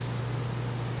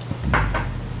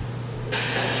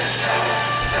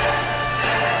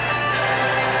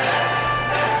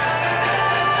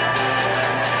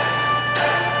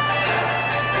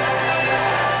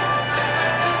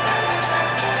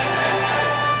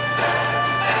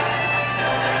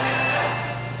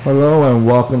Hello and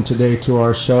welcome today to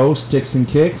our show, Sticks and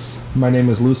Kicks. My name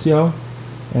is Lucio,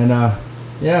 and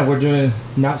yeah, we're doing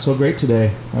not so great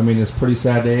today. I mean, it's a pretty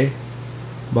sad day,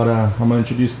 but I'm going to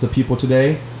introduce the people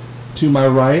today. To my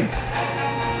right,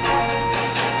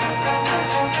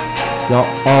 the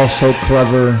also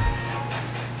clever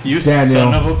You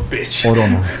Daniel. son of a bitch. Hold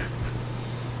on.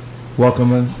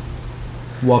 Welcome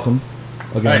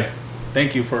again. Alright,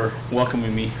 thank you for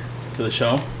welcoming me to the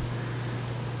show.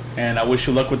 And I wish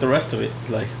you luck with the rest of it.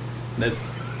 Like,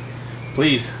 let's,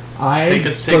 please. I take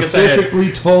us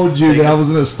specifically told you Take that I us. was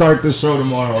going to start the show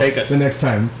tomorrow. Take us. The next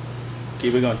time.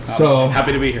 Keep it going. So- I'm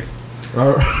happy to be here.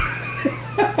 All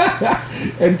right.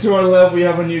 And to our left, we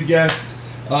have a new guest,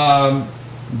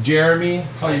 Jeremy.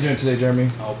 How are you doing today, Jeremy? I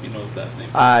hope you know his last name.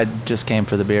 I just came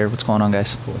for the beer. What's going on,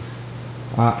 guys?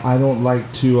 I don't like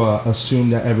to assume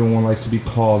that everyone likes to be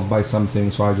called by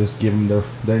something, so I just give them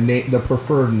their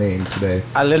preferred name today.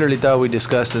 I literally thought we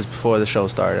discussed this before the show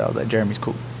started. I was like, Jeremy's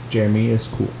cool. Jeremy is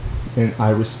cool, and I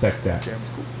respect that. Jeremy's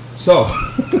cool. So,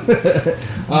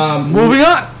 Moving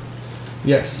on.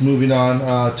 yes, moving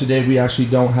on. Today we actually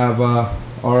don't have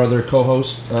our other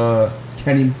co-host,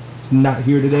 Kenny. Is not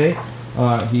here today.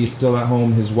 He's still at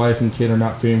home. His wife and kid are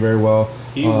not feeling very well.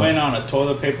 He went on a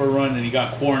toilet paper run and he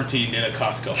got quarantined in a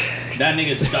Costco. That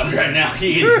nigga's stuck right now.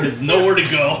 He has nowhere to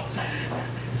go.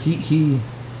 He's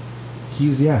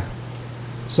yeah.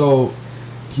 So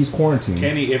he's quarantined.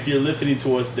 Kenny, if you're listening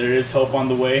to us, there is help on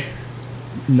the way.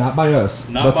 Not by us,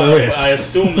 Not but by there is. I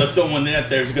assume there's someone out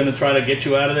there who's going to try to get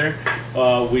you out of there.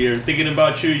 We are thinking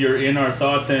about you. You're in our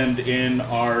thoughts and in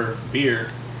our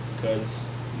beer because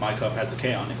my cup has a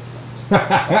K on it.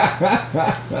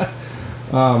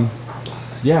 So.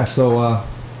 Yeah, so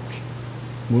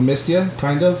we miss you,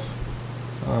 kind of.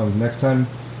 Next time,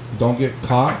 don't get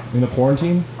caught in a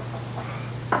quarantine,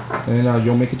 and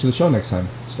you'll make it to the show next time.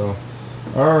 So,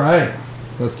 all right,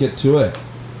 let's get to it.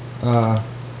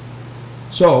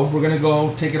 So we're gonna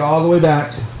go take it all the way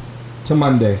back to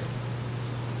Monday,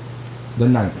 the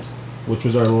 9th, which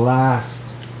was our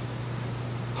last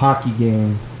hockey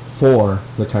game for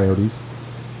the Coyotes,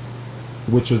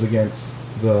 which was against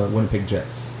the Winnipeg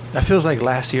Jets. That feels like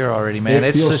last year already, man.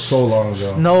 It feels so long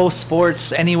ago. No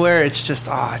sports anywhere. It's just,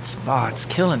 it's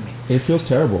killing me. It feels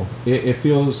terrible. It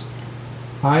feels...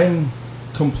 I'm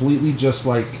completely just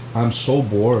like... I'm so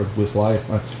bored with life.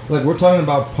 Like, we're talking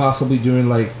about possibly doing,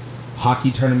 like,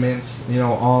 hockey tournaments,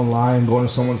 online, going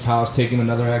to someone's house, taking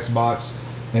another Xbox,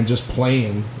 and just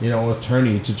playing, a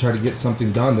tourney to try to get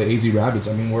something done, the AZ Rabbits.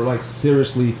 I mean, we're, like,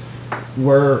 seriously... We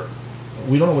don't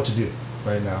know what to do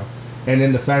right now. And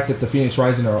then the fact that the Phoenix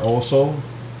Rising are also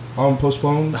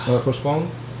postponed,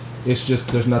 it's just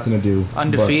there's nothing to do.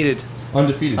 Undefeated.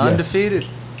 Undefeated. Undefeated.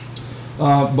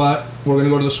 Yes. But we're gonna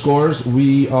go to the scores.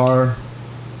 We are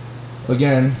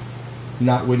again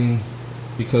not winning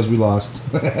because we lost.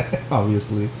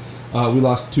 Obviously, we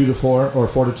lost 2-4 or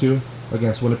 4-2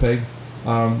 against Winnipeg,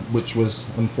 which was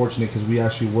unfortunate because we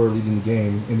actually were leading the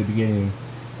game in the beginning,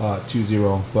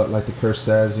 2-0. But like the curse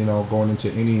says, going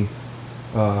into any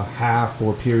half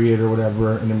or period or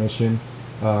whatever intermission,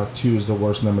 2 is the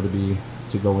worst number to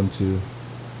go into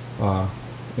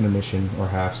intermission or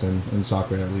halves in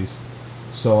soccer at least.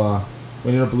 So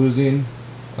we ended up losing.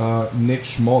 Nick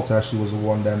Schmaltz actually was the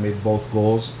one that made both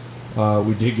goals.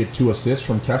 We did get 2 assists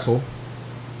from Kessel,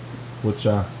 which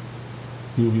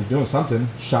he was doing something.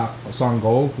 Shot on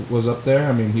goal was up there.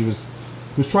 I mean, he was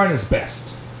trying his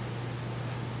best.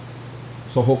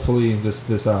 So hopefully this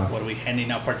What are we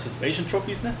handing out participation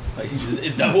trophies now? Like,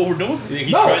 is that what we're doing?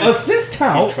 Assist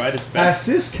count. He tried his best.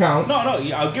 Assist count. No,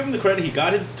 I'll give him the credit. He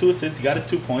got his 2 assists. He got his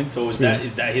 2 points. So is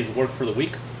that his work for the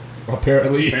week?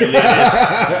 Apparently it is. No,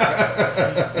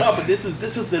 but this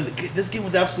game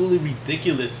was absolutely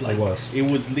ridiculous. Like, it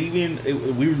was leaving.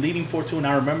 We were leading 4-2, and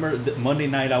I remember Monday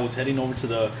night I was heading over to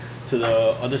the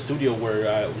other studio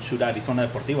where we shoot at Zona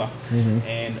Deportiva,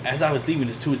 and as I was leaving,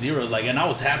 it's 2-0. Like, and I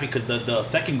was happy because the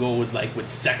second goal was like with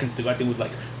seconds to go. I think it was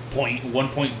like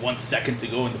 1.1 second to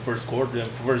go in the first quarter, the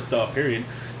first period.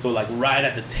 So like right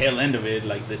at the tail end of it,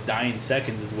 like the dying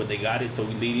seconds is what they got it. So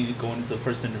we leading going into the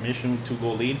first intermission with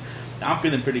 2-goal lead. Now I'm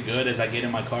feeling pretty good as I get in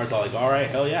my car. So I'm like, all right,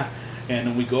 hell yeah. And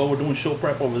then we're doing show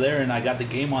prep over there, and I got the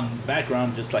game on the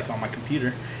background just like on my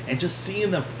computer, and just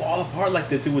seeing them fall apart like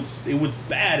this, it was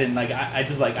bad. And like I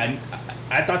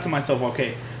thought to myself,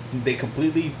 okay, they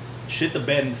completely shit the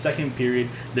bed in the second period.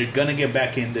 They're gonna get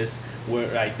back in this. Where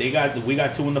like we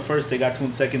got 2 in the first, they got 2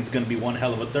 in the second. It's gonna be one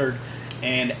hell of a third.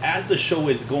 And as the show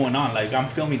is going on, like I'm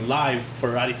filming live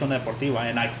for Arizona Deportiva,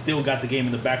 and I still got the game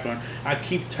in the background. I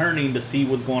keep turning to see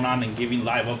what's going on and giving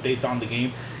live updates on the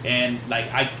game. And like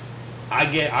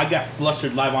I got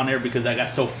flustered live on air because I got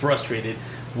so frustrated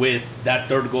with that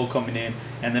third goal coming in,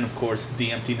 and then of course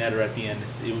the empty netter at the end.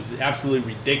 It was an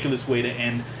absolutely ridiculous way to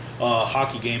end a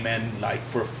hockey game and like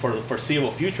for the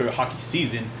foreseeable future, a hockey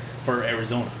season for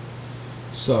Arizona.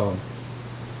 So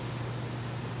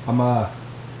I'm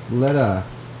let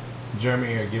Jeremy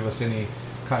here give us any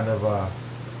kind of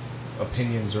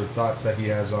opinions or thoughts that he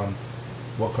has on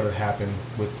what could have happened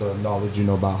with the knowledge you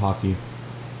know about hockey.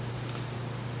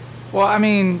 Well, I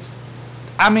mean,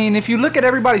 if you look at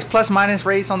everybody's plus-minus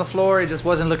rates on the floor, it just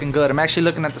wasn't looking good. I'm actually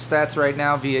looking at the stats right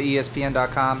now via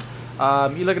ESPN.com.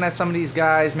 You're looking at some of these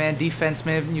guys, man,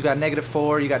 defensemen, you got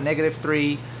 -4, you got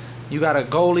 -3. You got a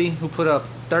goalie who put up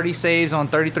 30 saves on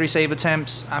 33 save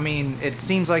attempts. I mean, it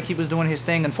seems like he was doing his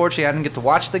thing. Unfortunately, I didn't get to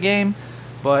watch the game.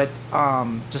 But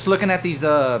just looking at these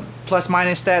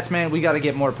plus-minus stats, man, we got to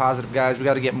get more positive guys. We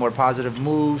got to get more positive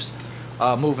moves,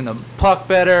 moving the puck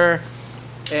better,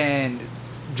 and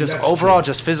just That's overall true.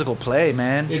 just physical play,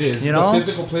 man. It is. You know? The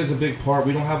physical play is a big part.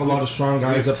 We don't have a lot of strong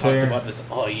guys up there. We've talked about this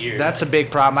all year. That's a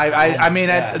big problem. I mean,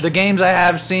 at the games I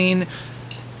have seen,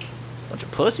 bunch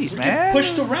of pussies, man. Get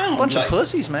pushed around. Bunch of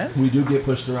pussies, man. We do get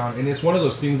pushed around, and it's one of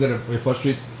those things that it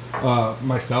frustrates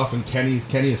myself and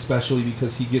Kenny especially,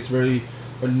 because he gets very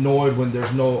annoyed when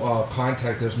there's no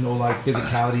contact, there's no like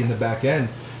physicality in the back end,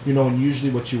 you know. And usually,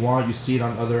 what you see it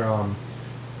on other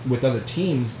with other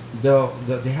teams,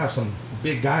 they have some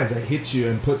big guys that hit you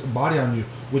and put a body on you,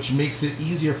 which makes it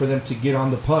easier for them to get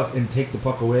on the puck and take the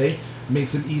puck away.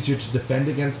 Makes them easier to defend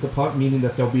against the puck, meaning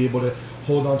that they'll be able to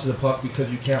hold on to the puck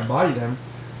because you can't body them.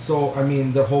 So, I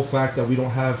mean, the whole fact that we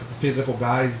don't have physical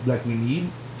guys like we need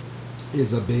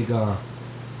is a big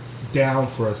down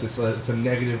for us. It's a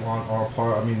negative on our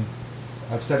part. I mean,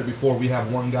 I've said it before. We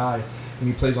have one guy, and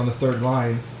he plays on the third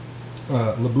line,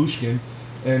 Labushkin,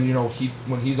 and you know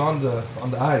when he's on the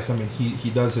ice, I mean he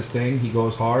does his thing. He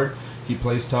goes hard. He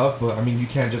plays tough. But I mean, you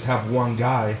can't just have one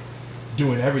guy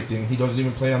doing everything. He doesn't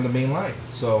even play on the main line.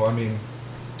 So I mean,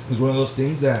 it's one of those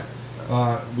things that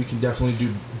we can definitely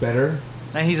do better.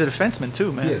 And he's a defenseman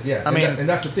too, man. Yeah. And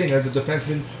that's the thing. As a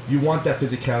defenseman, you want that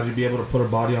physicality to be able to put a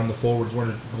body on the forwards when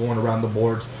they're going around the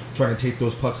boards, trying to take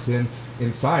those pucks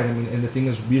inside. I mean, and the thing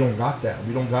is, we don't got that.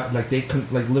 We don't got like they can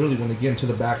like literally when they get into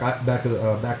the back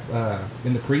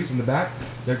in the crease in the back,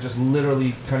 they're just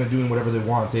literally kind of doing whatever they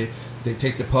want. They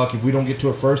take the puck. If we don't get to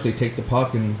it first, they take the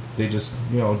puck and they just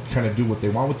kind of do what they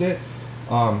want with it.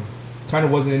 Kind of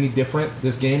wasn't any different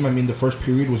this game. I mean, the first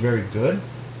period was very good,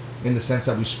 in the sense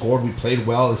that we scored, we played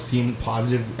well, it seemed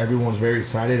positive, everyone's very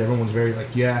excited, everyone's very like,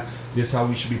 yeah, this is how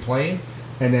we should be playing.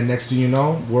 And then next thing you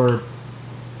know, we're,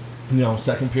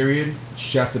 second period,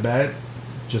 shot the bed,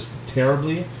 just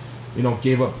terribly,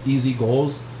 gave up easy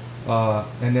goals.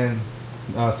 And then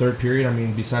third period, I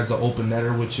mean, besides the open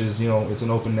netter, which is, it's an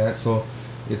open net, so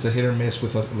it's a hit or miss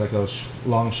with a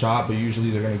long shot, but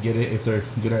usually they're going to get it if they're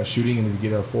good at shooting and if you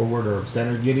get a forward or a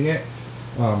center getting it.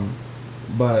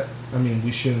 But I mean,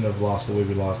 we shouldn't have lost the way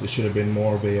we lost. It should have been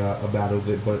more of a battle of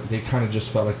it, but they kind of just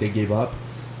felt like they gave up,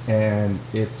 and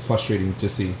it's frustrating to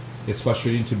see. It's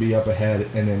frustrating to be up ahead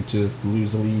and then to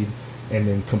lose the lead and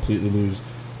then completely lose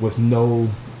with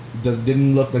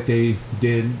didn't look like they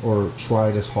did or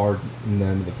tried as hard in the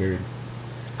end of the period.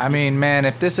 I mean, man,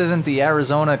 if this isn't the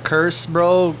Arizona curse,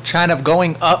 bro, kind of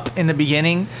going up in the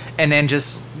beginning and then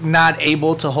just not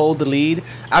able to hold the lead.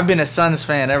 I've been a Suns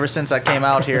fan ever since I came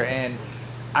out here, and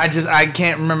I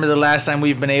can't remember the last time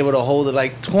we've been able to hold it.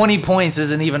 Like 20 points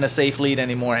isn't even a safe lead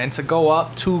anymore. And to go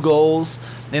up 2 goals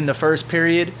in the first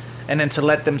period and then to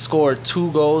let them score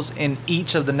 2 goals in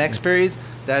each of the next periods,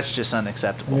 that's just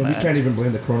unacceptable, man. We can't even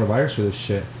blame the coronavirus for this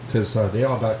shit because they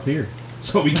all got cleared.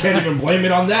 So we can't even blame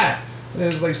it on that.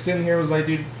 It's like sitting here, it was like,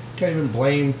 dude, can't even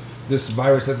blame this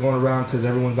virus that's going around because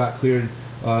everyone got cleared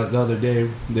the other day.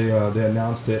 They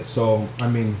announced it. So, I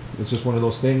mean, it's just one of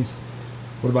those things.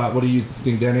 What do you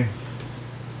think, Danny?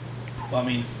 Well, I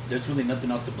mean, there's really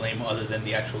nothing else to blame other than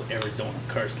the actual Arizona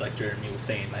curse, like Jeremy was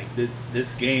saying. Like,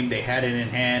 this game, they had it in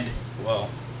hand. Well,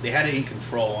 they had it in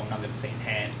control. I'm not going to say in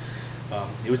hand.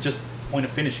 It was just point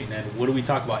of finishing. And what do we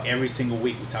talk about every single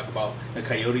week? We talk about the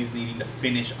Coyotes needing to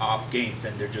finish off games,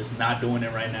 and they're just not doing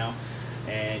it right now.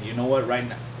 And you know what? Right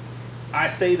now, I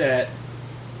say that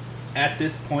at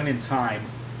this point in time,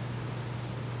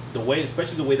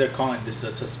 especially the way they're calling this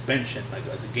a suspension, like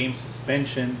as a game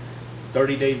suspension,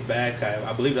 30 days back.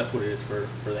 I believe that's what it is for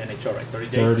the NHL, right? 30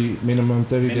 days. Minimum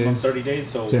 30 days. Minimum 30 days.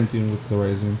 So same thing with the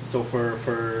Rising. So for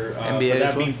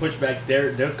that being pushed back,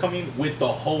 they're coming with the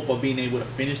hope of being able to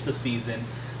finish the season,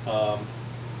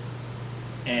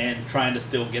 and trying to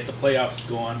still get the playoffs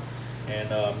going,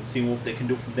 and see what they can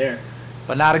do from there.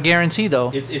 But not a guarantee, though.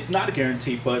 It's not a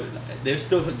guarantee, but they're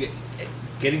still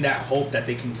getting that hope that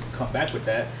they can come back with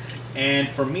that. And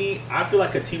for me, I feel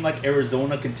like a team like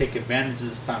Arizona can take advantage of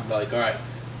this time. They're like, all right,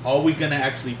 are we going to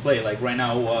actually play? Like right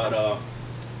now,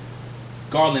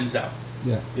 Garland's out.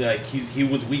 Yeah. Like he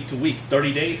was week to week.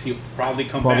 30 days, he'll probably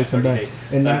come back 30 days.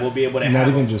 And like, we'll be able to not have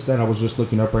even him. just that. I was just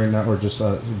looking up right now, or just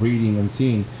reading and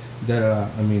seeing that.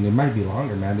 I mean, it might be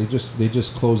longer, man. They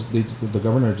just closed. The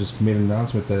governor just made an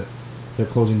announcement that they're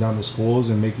closing down the schools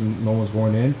and making no one's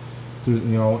going in. Through,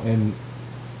 and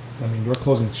I mean, we're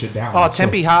closing shit down. Oh,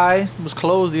 Tempe High was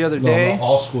closed the other day. No,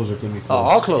 all schools are going to be closed. Oh,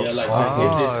 all closed. Yeah, like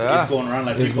it's going around.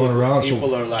 Like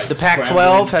people are like the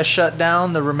Pac-12 has shut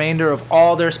down the remainder of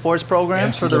all their sports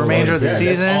programs for the remainder of the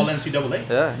season. All NCAA.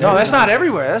 Yeah. No, that's not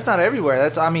everywhere.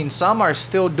 I mean, some are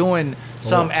still doing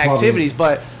some activities,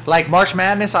 but like March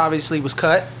Madness obviously was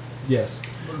cut. Yes.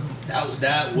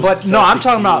 That was but no, I'm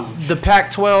talking about the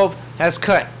Pac-12 has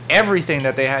cut everything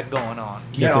that they had going on.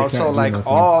 You know, so like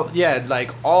all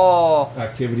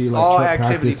activity, like all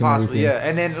activity possible. Yeah,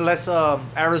 and then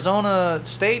Arizona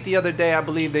State the other day, I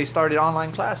believe they started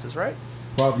online classes, right?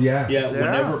 Probably, yeah.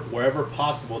 Yeah, wherever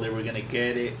possible, they were gonna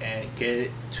get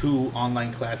it to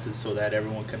online classes so that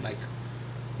everyone can like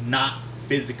not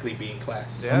physically be in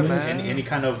class. Yeah, man. Any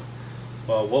kind of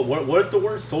what is the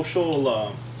word?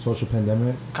 Social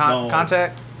pandemic.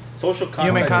 Contact. Social contact.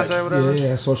 Human contact, whatever.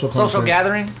 Yeah, social contact. Social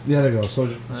gathering. Yeah, there you go.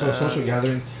 Social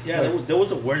gathering. Yeah, there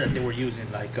was a word that they were using,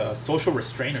 like social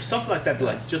restraint or something like that. To,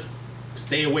 like just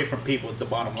stay away from people. At the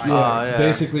bottom line. Yeah.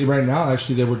 Basically, right now,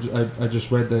 actually, I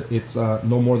just read that it's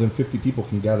no more than 50 people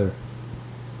can gather.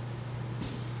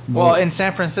 Well, in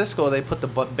San Francisco, they put the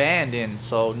band in,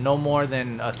 so no more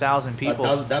than 1,000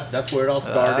 people. That's where it all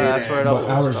started. That's where it all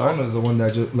started. Arizona is the one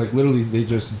that just, like, literally,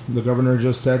 the governor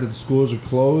just said that the schools are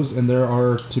closed and there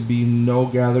are to be no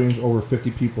gatherings over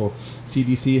 50 people.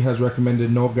 CDC has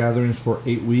recommended no gatherings for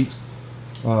 8 weeks.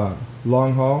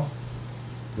 Long haul,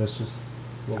 that's just...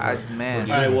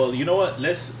 Man. All right, well, you know what?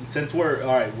 Since we're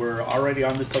already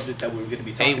on the subject that we were going to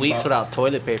be talking about. 8 weeks without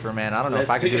toilet paper, man. I don't know if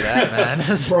I can do that,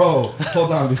 man. Bro,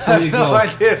 hold on before you go. No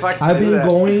idea if I can I've do been that.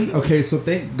 going. Okay, so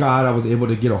thank God I was able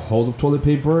to get a hold of toilet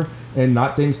paper, and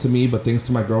not thanks to me, but thanks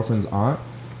to my girlfriend's aunt.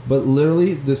 But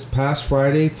literally, this past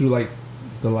Friday through like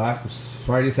the last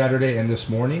Friday, Saturday, and this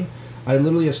morning, I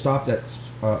literally have stopped at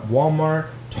Walmart,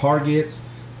 Targets,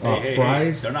 Fry's.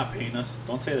 Hey, they're not paying us.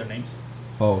 Don't say their names.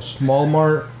 Oh, Small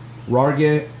Mart,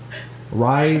 Target,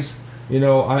 Rise. You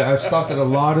know, I've stopped at a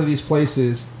lot of these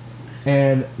places,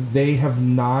 and they have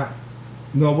not.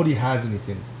 Nobody has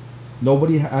anything. The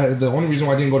only reason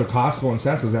why I didn't go to Costco and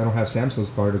Sam's is I don't have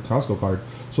Samsung's card or Costco card.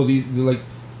 So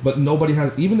but nobody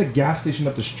has. Even the gas station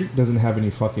up the street doesn't have any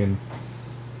fucking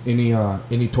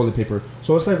any toilet paper.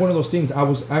 So it's like one of those things. I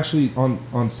was actually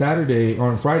on Saturday or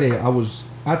on Friday. I was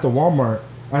at the Walmart,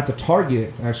 at the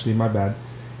Target. Actually, my bad.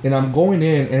 And I'm going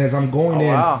in, and as I'm going in,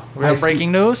 wow, we have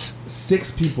breaking news. 6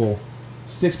 people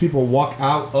walk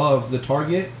out of the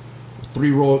Target,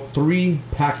 3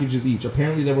 packages each.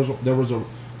 Apparently, there was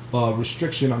a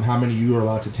restriction on how many you are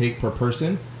allowed to take per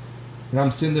person. And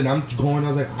I'm sitting there, and I'm going. I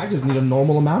was like, I just need a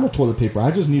normal amount of toilet paper. I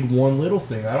just need one little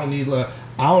thing. I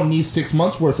don't need 6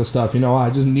 months worth of stuff. You know, I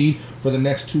just need for the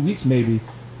next 2 weeks maybe.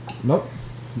 Nope.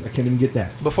 I can't even get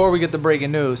that. Before we get the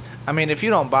breaking news, I mean, if you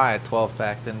don't buy a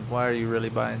 12-pack, then why are you really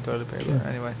buying toilet paper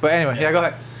anyway? But anyway, yeah, go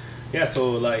ahead. Yeah,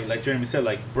 so like Jeremy said,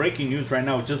 like breaking news right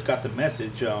now, just got the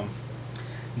message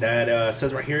that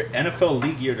says right here, NFL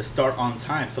league year to start on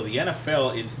time. So the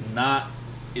NFL is not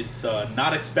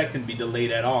expecting to be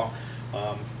delayed at all.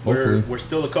 We're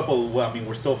still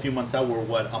we're still a few months out.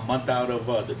 We're a month out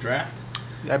of the draft.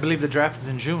 I believe the draft is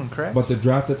in June, correct? But the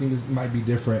draft, I think, might be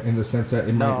different in the sense that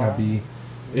it might not be.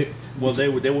 They were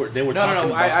talking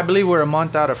about. I believe we're a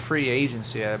month out of free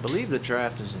agency. I believe the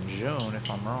draft is in June, if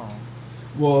I'm wrong.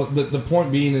 Well, the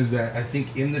point being is that I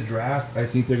think in the draft, I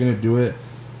think they're going to do it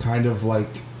kind of like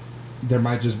there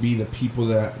might just be the people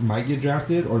that might get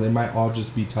drafted, or they might all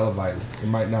just be televised. It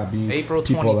might not be April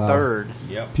 23rd.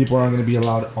 Yep. People aren't going to be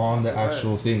allowed on the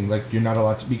actual thing. Like, you're not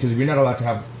allowed to, because if you're not allowed to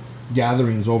have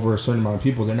gatherings over a certain amount of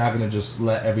people, they're not going to just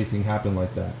let everything happen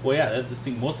like that. Well, yeah, that's the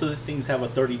thing. Most of these things have a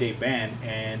 30-day ban,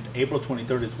 and April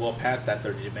 23rd is well past that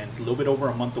 30-day ban. It's a little bit over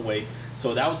a month away.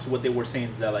 So that was what they were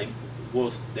saying, that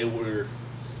they were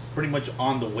pretty much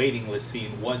on the waiting list,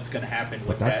 seeing what's going to happen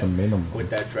with that's a minimum. With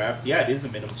that draft. Yeah, it is a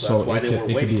minimum. So that's why they were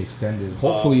waiting. It could be extended.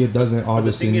 Hopefully, it doesn't.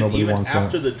 Obviously, nobody wants that. Even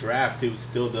after the draft, it was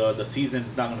still the season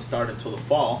is not going to start until the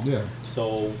fall. Yeah.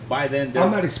 So by then,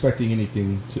 I'm not expecting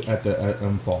anything at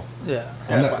fall. Yeah.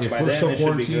 If we're still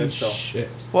quarantined, shit.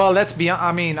 Well, let's be.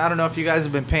 I mean, I don't know if you guys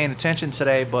have been paying attention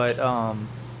today, but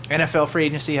NFL free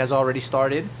agency has already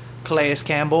started. Calais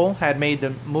Campbell had made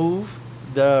the move.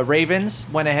 The Ravens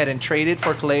went ahead and traded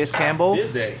for Calais Campbell.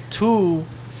 Did they? To,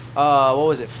 what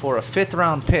was it, for a 5th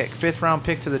round pick. 5th round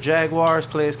pick to the Jaguars.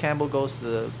 Calais Campbell goes to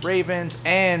the Ravens.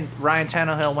 And Ryan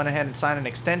Tannehill went ahead and signed an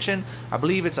extension. I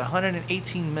believe it's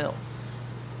 $118 million.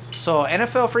 So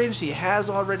NFL free agency has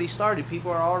already started. People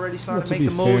are already starting to make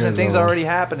the moves, and things are already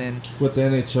happening. With the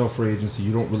NHL free agency,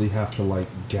 you don't really have to like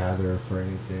gather for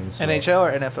anything. So NHL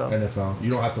or NFL? NFL. You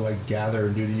don't have to like gather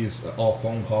and do these all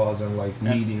phone calls and like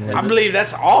meeting. Like, I believe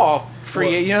that's all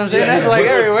free. You know what I'm saying? Yeah, that's like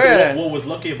everywhere. What was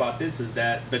lucky about this is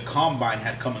that the combine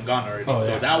had come and gone already. Oh,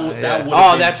 so yeah. that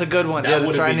would that's a good one. That that's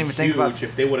would right. I have didn't been even think about huge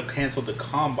if they would have canceled the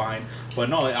combine. But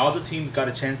no, all the teams got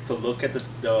a chance to look at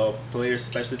the players,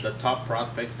 especially the top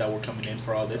prospects that were coming in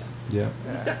for all this. Yeah.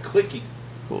 What's that clicking?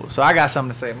 Cool. So I got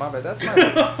something to say. My bad.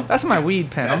 That's my weed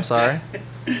pen. I'm sorry.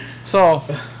 So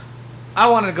I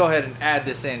wanted to go ahead and add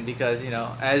this in because,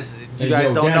 as you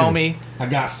guys don't know me. I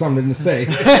got something to say.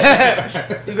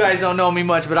 You guys don't know me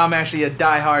much, but I'm actually a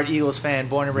diehard Eagles fan,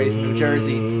 born and raised in New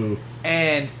Jersey.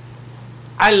 And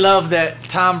I love that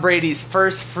Tom Brady's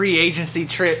first free agency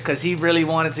trip, because he really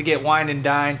wanted to get wine and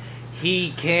dine.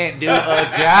 He can't do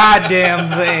a goddamn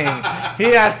thing.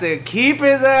 He has to keep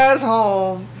his ass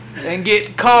home and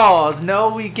get calls.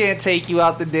 No, we can't take you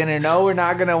out to dinner. No, we're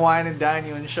not going to wine and dine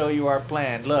you and show you our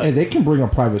plan. Look. Hey, they can bring a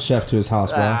private chef to his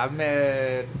house, bro. Ah,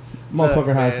 man.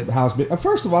 Motherfucker has house.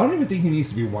 First of all, I don't even think he needs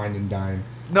to be wine and dine.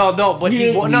 No, but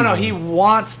he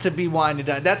wants to be wine and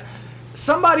dine. That's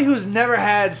somebody who's never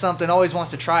had something always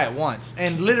wants to try it once.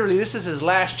 And literally, this is his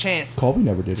last chance. Kobe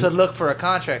never did to look for a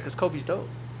contract, because Kobe's dope.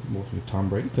 Well, Tom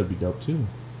Brady could be dope too.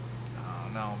 Oh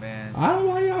no, man. I don't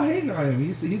know why y'all hating on him.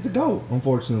 He's the GOAT,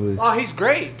 unfortunately. Oh, he's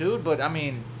great, dude. But I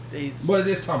mean, But it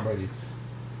is Tom Brady.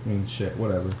 I mean, shit,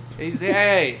 whatever.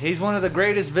 He's one of the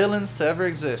greatest villains to ever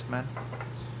exist, man.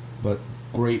 But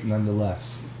great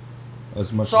nonetheless.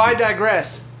 As much. So I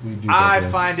digress. I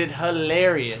find it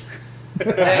hilarious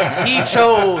that he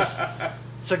chose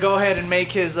to go ahead and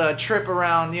make his trip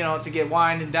around, to get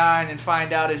wine and dine and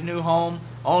find out his new home,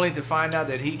 only to find out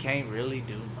that he can't really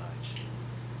do much.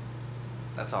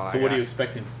 That's all. So what are you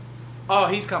expecting? Oh,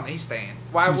 he's coming. He's staying.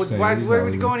 Where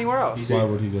would he go anywhere else? Why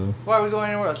would he go? Why would he go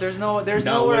anywhere else? There's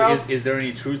nowhere else. Is there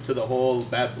any truth to the whole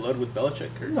bad blood with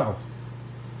Belichick? Or? No.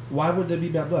 Why would there be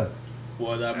bad blood?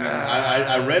 Well, I mean,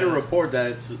 I read a report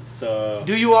that it's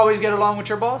Do you always get along with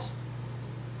your boss?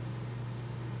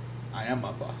 I am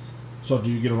my boss. So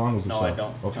do you get along with yourself? No, I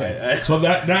don't. Okay. So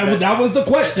that was the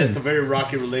question. It's a very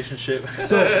rocky relationship.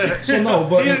 So no,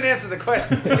 but you didn't answer the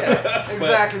question. Yeah,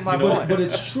 exactly my point. But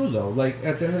it's true though. Like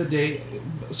at the end of the day,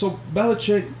 so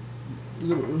Belichick,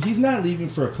 he's not leaving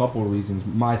for a couple of reasons.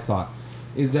 My thought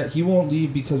is that he won't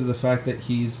leave because of the fact that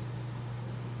he's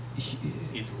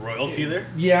royalty there.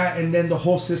 Yeah, and then the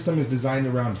whole system is designed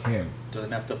around him.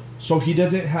 Doesn't have to. So he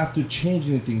doesn't have to change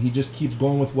anything. He just keeps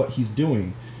going with what he's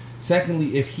doing.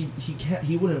 Secondly, if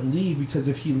he wouldn't leave, because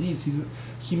if he leaves,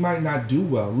 he might not do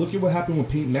well. Look at what happened when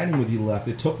Peyton Manning when he left.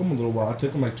 It took him a little while. It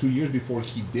took him like 2 years before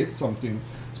he did something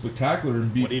spectacular. And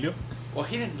what did he do? Well,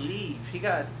 he didn't leave. He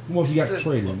got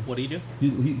traded. What did he do?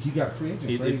 He got free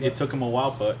agent. It took him a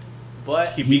while, but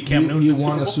he beat Cam Newton. He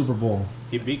won a Super Bowl.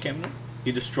 He beat Cam Newton.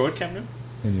 He destroyed Cam Newton.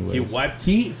 Anyways. He wiped.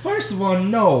 First of all,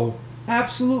 no.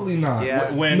 Absolutely not. Yeah.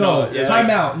 Time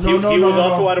out. He was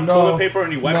also out of toilet paper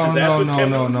and he wiped his ass with Cam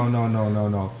Newton.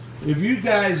 No. If you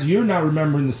guys, you're not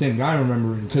remembering the same guy I'm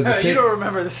remembering. Because you don't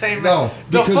remember the same. No.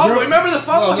 The fumble. Remember the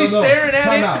fumble? He's staring at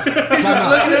Time it. out. He's just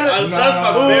looking at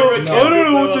it. I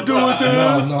don't know what to do with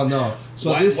this. No.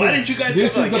 So why didn't you guys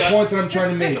this is the point that I'm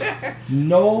trying to make.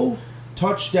 No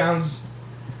touchdowns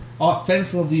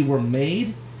offensively were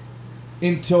made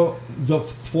until the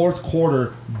fourth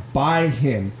quarter by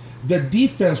him. The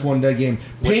defense won that game.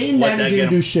 Peyton Manning didn't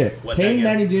do shit. Peyton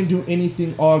Manning didn't do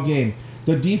anything all game.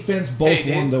 The defense both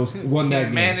won that game.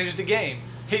 He managed the game.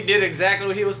 He did exactly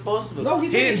what he was supposed to do. No, he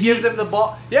didn't. He didn't give them the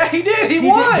ball. Yeah, he did. He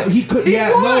won.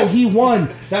 He won.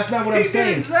 That's not what I'm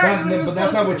saying. Exactly But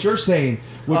that's not what you're saying.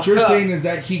 What you're saying is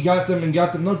that he got them.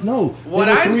 No. What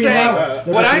I'm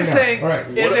saying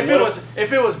is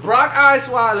if it was Brock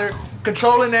Osweiler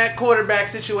controlling that quarterback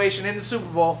situation in the Super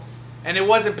Bowl, and it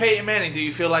wasn't Peyton Manning, do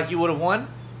you feel like you would have won?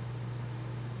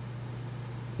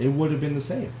 It would have been the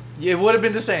same. It would have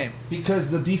been the same. Because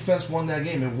the defense won that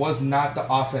game. It was not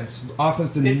the offense. The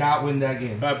offense did not win that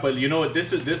game. All right, but you know what?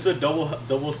 This is a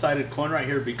double-sided coin right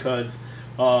here, because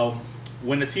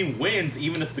when the team wins,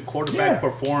 even if the quarterback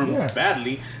performs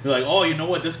badly, they're like, oh, you know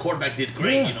what? This quarterback did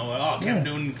great. Cam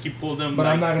Newton, he pulled him. But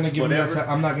I'm not going to give him that.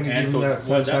 I'm not going to give him that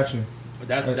satisfaction.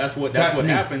 That's what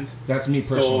happens. That's me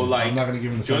personally. So like, I'm not gonna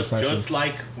give him the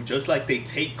satisfaction. Just like they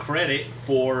take credit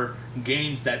for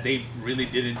games that they really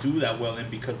didn't do that well in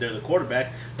because they're the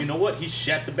quarterback. You know what? He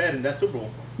shat the bed in that Super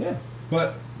Bowl. Yeah,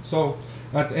 but so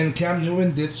and Cam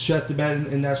Newton did shat the bed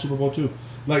in that Super Bowl too.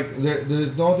 Like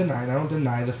there's no denying. I don't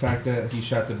deny the fact that he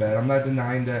shat the bed. I'm not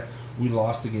denying that we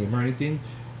lost the game or anything.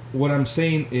 What I'm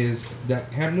saying is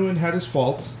that Cam Newton had his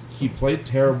faults. He played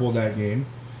terrible that game,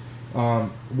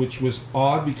 which was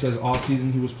odd because all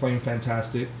season he was playing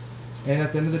fantastic. And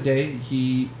at the end of the day,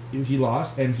 he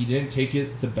lost, and he didn't take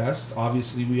it the best.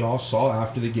 Obviously, we all saw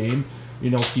after the game,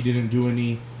 he didn't do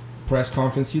any press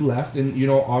conference. He left, and,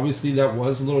 obviously that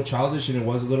was a little childish, and it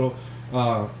was a little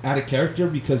out of character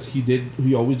because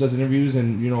he always does interviews,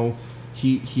 and,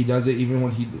 he does it even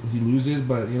when he loses.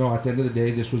 But, at the end of the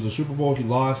day, this was a Super Bowl. He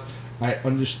lost. I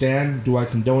understand. Do I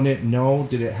condone it? No.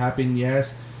 Did it happen?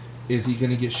 Yes. Is he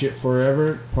going to get shit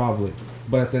forever? Probably.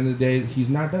 But at the end of the day, he's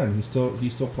not done. He's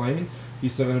still playing.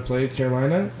 He's still going to play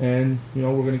Carolina, and we're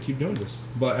going to keep doing this.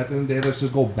 But at the end of the day, let's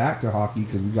just go back to hockey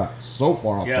because we got so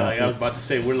far off. Yeah, I was about to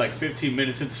say we're like 15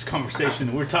 minutes into this conversation,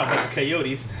 and we're talking about the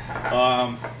Coyotes.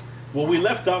 Well, we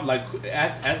left off like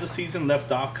as the season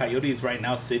left off. Coyotes right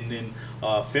now sitting in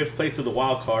fifth place of the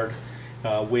wild card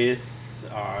with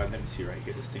let me see right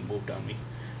here. This thing moved on me.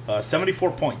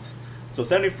 74 points. So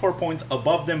 74 points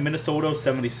above them. Minnesota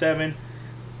 77,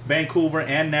 Vancouver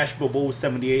and Nashville both with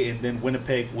 78, and then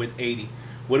Winnipeg with 80.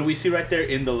 What do we see right there?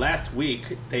 In the last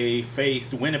week, they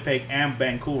faced Winnipeg and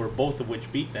Vancouver, both of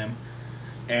which beat them,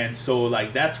 and so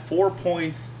like that's 4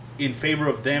 points in favor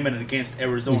of them and against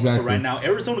Arizona. Exactly. So right now,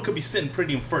 Arizona could be sitting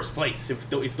pretty in first place if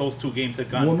those two games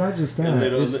had gone. Well, not just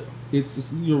that.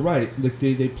 It's you're right. Like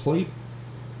they played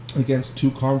against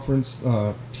two conference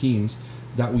teams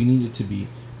that we needed to beat.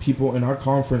 People in our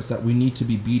conference that we need to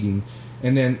be beating,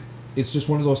 and then it's just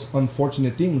one of those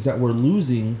unfortunate things that we're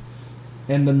losing,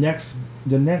 and the next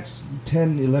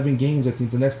 10, 11 games, I think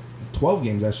the next 12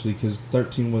 games actually, because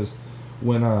 13 was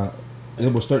when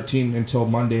it was 13 until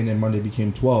Monday, and then Monday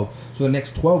became 12. So the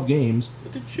next 12 games,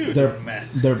 look at you,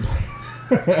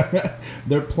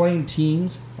 they're playing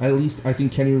teams. At least I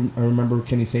think I remember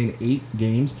Kenny saying 8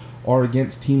 games are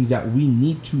against teams that we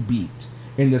need to beat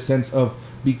in the sense of.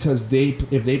 Because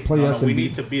if they play us, we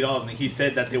need to beat all of them. He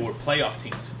said that they were playoff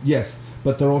teams. Yes,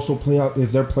 but they're also playoff.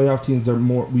 If they're playoff teams, they're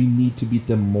more. We need to beat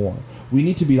them more. We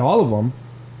need to beat all of them,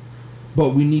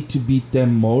 but we need to beat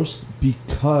them most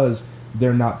because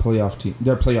they're not playoff teams.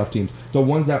 They're playoff teams. The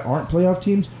ones that aren't playoff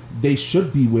teams, they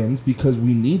should be wins because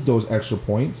we need those extra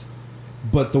points.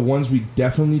 But the ones we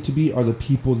definitely need to beat are the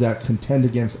people that contend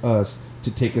against us to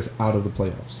take us out of the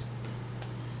playoffs.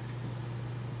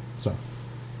 So.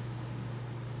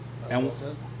 Well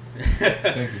said.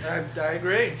 Thank you. I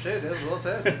agree. Shit, that was well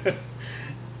said.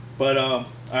 But all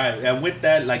right, and with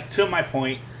that, like to my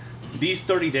point, these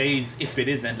 30 days, if it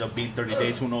ends up being 30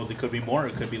 days, who knows? It could be more,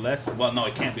 it could be less. Well, no,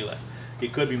 it can't be less.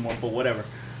 It could be more, but whatever.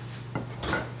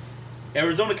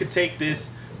 Arizona could take this,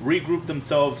 regroup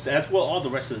themselves, as well all the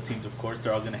rest of the teams, of course.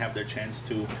 They're all going to have their chance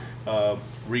to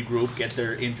regroup, get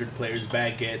their injured players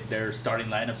back, get their starting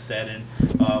lineup set, and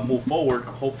move forward,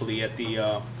 hopefully, at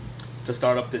the to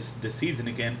start up this season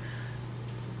again.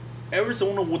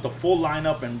 Arizona with the full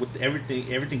lineup and with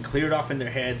everything cleared off in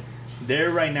their head, they're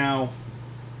right now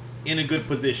in a good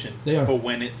position for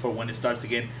when it starts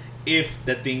again. If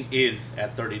the thing is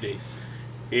at 30 days,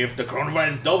 if the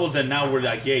coronavirus doubles, and now we're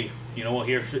like, yay,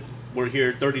 we're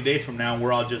here 30 days from now, and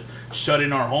we're all just shut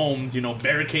in our homes,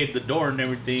 barricade the door and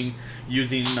everything,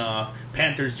 using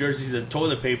Panthers jerseys as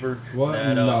toilet paper. What?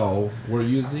 No, we're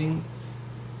using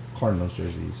Cardinals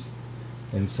jerseys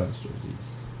and Suns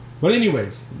jerseys. But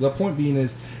anyways, the point being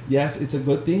is, yes, it's a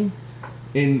good thing.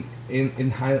 In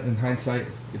hindsight,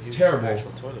 it's terrible.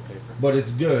 Actual toilet paper. But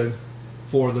it's good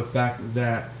for the fact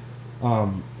that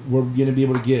we're going to be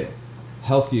able to get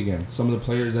healthy again. Some of the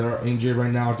players that are injured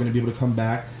right now are going to be able to come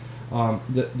back.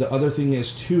 The other thing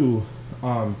is too,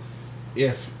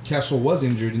 if Kessel was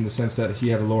injured in the sense that he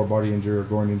had a lower body injury or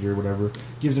groin injury or whatever,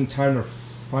 gives him time to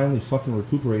finally fucking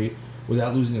recuperate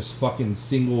without losing his fucking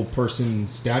single person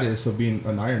status of being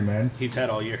an Iron Man. He's had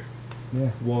all year. Yeah,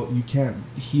 well, you can't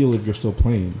heal if you're still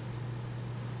playing.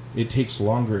 It takes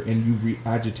longer, and you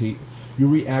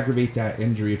re-aggravate that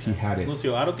injury if he had it.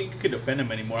 Lucio, I don't think you can defend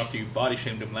him anymore after you body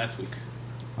shamed him last week.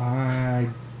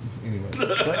 Anyways.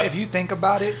 But if you think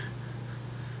about it,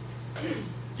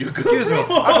 excuse me,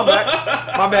 I'll come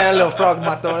back. My bad, a little frog in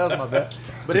my throat. That was my bad.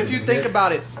 But if you think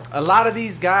about it, a lot of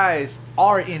these guys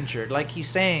are injured. Like he's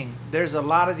saying, there's a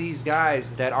lot of these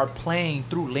guys that are playing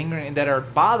through lingering and that are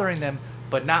bothering them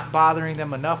but not bothering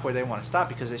them enough where they want to stop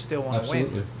because they still want to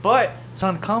win. But it's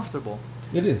uncomfortable.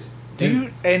 It is.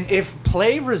 And if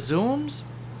play resumes,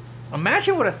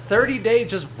 imagine what a 30-day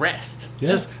just rest. Yeah.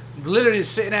 Just literally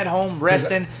sitting at home,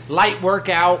 resting, light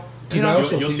workout.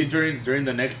 You'll see during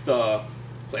the next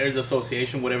Players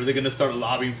Association, whatever, they're going to start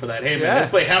lobbying for that. Hey, man, let's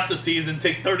play half the season,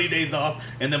 take 30 days off,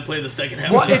 and then play the second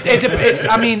half.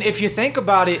 Well, I mean, if you think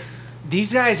about it,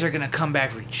 these guys are going to come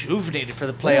back rejuvenated for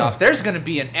the playoffs. Yeah. There's going to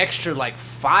be an extra,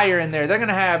 fire in there. They're going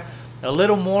to have a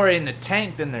little more in the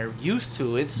tank than they're used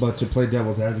to. But to play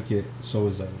devil's advocate, so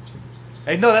is other teams.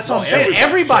 Hey, no, that's what I'm saying.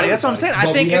 Everybody. That's what I'm saying.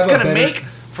 I think it's going to make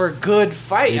for a good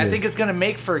fight. I think it's going to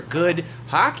make for good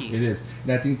hockey. It is.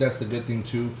 And I think that's the good thing,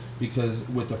 too, because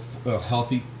with a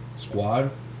healthy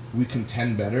squad, we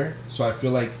contend better. So I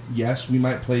feel like, yes, we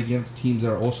might play against teams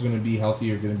that are also going to be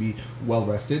healthy or going to be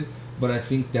well-rested. But I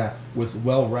think that with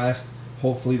well-rest,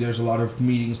 hopefully there's a lot of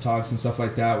meetings, talks, and stuff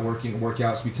like that,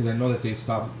 workouts, because I know that they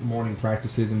stopped morning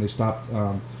practices and they stopped,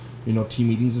 team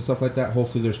meetings and stuff like that.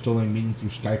 Hopefully they're still in meeting through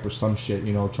Skype or some shit,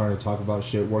 trying to talk about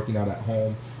shit, working out at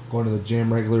home, going to the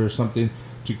gym regular or something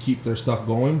to keep their stuff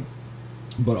going.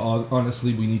 But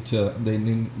honestly, they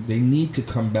need to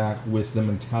come back with the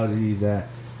mentality that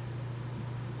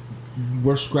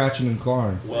we're scratching and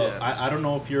clawing. Well, I don't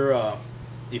know if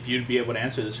you'd be able to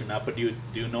answer this or not, but do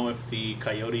you know if the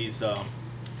Coyotes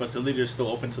facility is still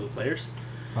open to the players?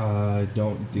 I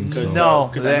don't think so.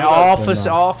 No,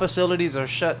 all facilities are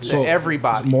shut to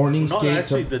everybody. Morning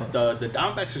skates. Actually, the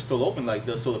Diamondbacks are still open.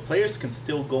 So the players can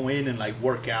still go in and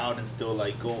work out and still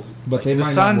go. But they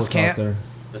might not work out there.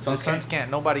 The Suns can't.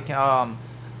 Nobody can.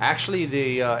 Actually,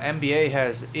 the NBA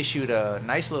has issued a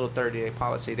nice little 30-day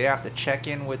policy. They have to check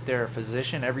in with their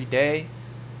physician every day.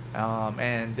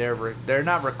 And they're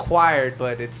not required,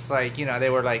 but it's they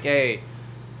were like, hey,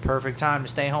 perfect time to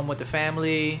stay home with the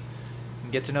family,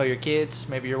 and get to know your kids,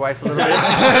 maybe your wife a little bit.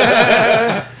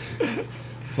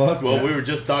 Well, we were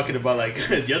just talking about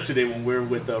yesterday when we were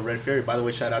with Red Fury. By the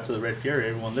way, shout out to the Red Fury,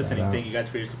 everyone listening. Thank you guys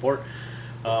for your support.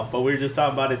 But we were just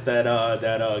talking about it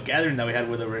that gathering that we had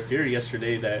with the Red Fury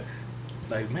yesterday. That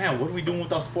man, what are we doing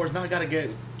without sports? Now I gotta get.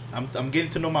 I'm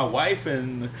getting to know my wife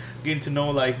and getting to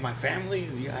know my family.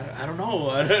 I don't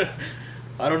know.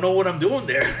 I don't know what I'm doing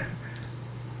there.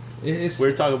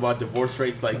 We're talking about divorce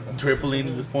rates tripling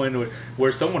at this point,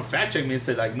 where someone fact checked me and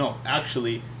said no,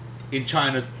 actually, in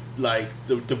China,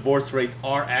 the divorce rates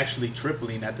are actually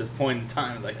tripling at this point in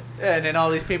time. And then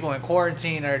all these people in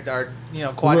quarantine are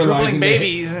quadrupling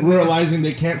babies and realizing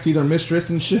they can't see their mistress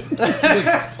and shit.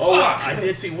 I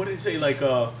did see. What did it say?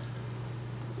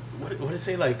 What did it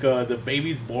say? The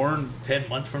babies born 10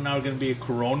 months from now are going to be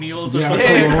coronials or something?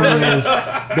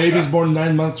 Coronials. Babies born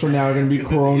 9 months from now are going to be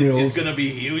coronials. It's going to be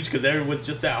huge because everyone's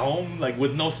just at home,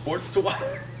 with no sports to watch.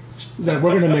 It's we're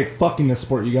going to make fucking a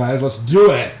sport, you guys. Let's do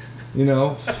it.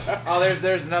 Oh,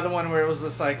 there's another one where it was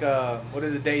just what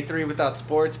is it, day 3 without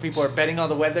sports? People are betting on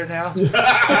the weather now.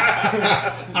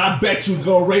 I bet you it's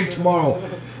going to rain tomorrow.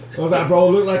 I was like, bro,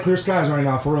 look like clear skies right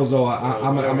now. For real, though,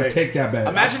 I'm going to take that bet.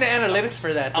 Imagine the analytics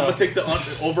for that, though. I'm going to take the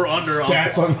over-under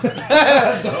stats on the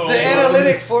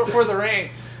analytics for the rain.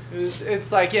 It's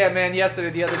man, the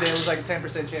other day it was a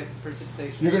 10% chance of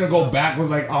precipitation. You're going to go back with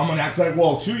almanacs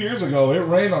 2 years ago, it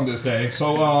rained on this day.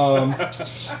 So I'm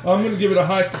going to give it a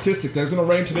high statistic. There's going to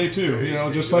rain today, too.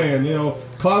 Just saying.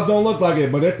 Clouds don't look like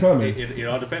it, but they're coming. It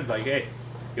all depends. Hey,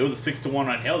 it was a 6-1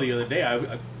 on hell the other day.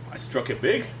 I struck it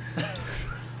big.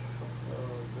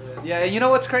 Yeah, you know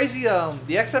what's crazy? The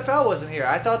XFL wasn't here.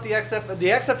 I thought the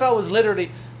XFL was literally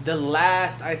the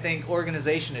last, I think,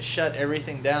 organization to shut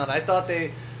everything down. I thought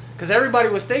because everybody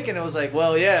was thinking it was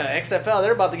XFL,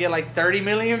 they're about to get 30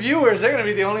 million viewers. They're going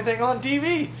to be the only thing on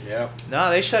TV. Yeah.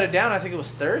 No, they shut it down. I think it was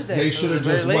Thursday. They should have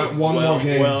just went one more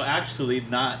game. Well, actually,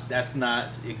 that's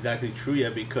not exactly true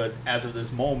yet because as of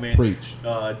this moment,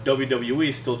 WWE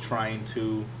is still trying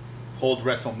to hold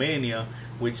WrestleMania,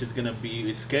 which is going to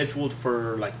be scheduled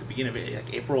for the beginning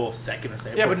of April 2nd or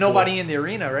something. Yeah, but nobody in the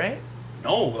arena, right?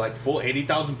 No, full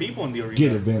 80,000 people in the arena.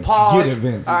 Get events. Pause. Get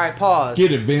events. All right, pause.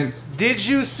 Get events. Did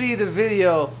you see the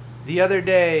video the other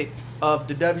day of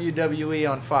the WWE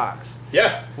on Fox?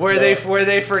 Yeah. Where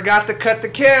they forgot to cut the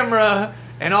camera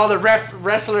and all the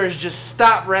wrestlers just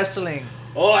stopped wrestling.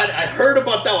 Oh, I heard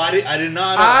about that. I did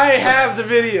not. I have the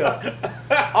video.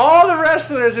 All the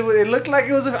wrestlers, it looked like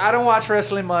it was. I don't watch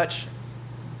wrestling much,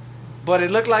 but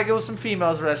it looked like it was some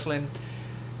females wrestling.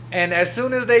 And as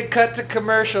soon as they cut to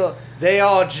commercial, they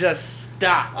all just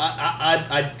stopped.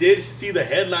 I did see the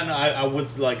headline. I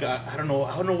was like, I don't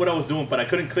know what I was doing, but I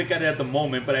couldn't click at it at the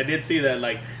moment. But I did see that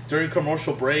like during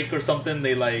commercial break or something,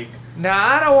 they like. Now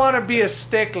I don't want to be a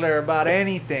stickler about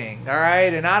anything, all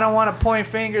right, and I don't want to point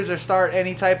fingers or start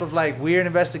any type of like weird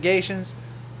investigations.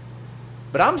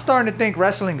 But I'm starting to think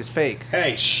wrestling is fake.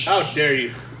 Hey, how dare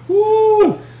you?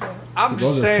 Woo! I'm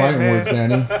just saying, fighting man. words,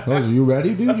 Danny. Those are you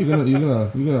ready, dude? You're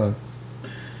gonna.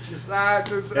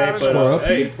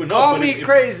 Call me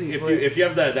crazy. If you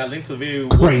have that link to the video,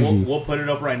 we'll put it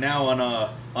up right now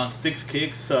on Sticks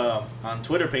Kicks on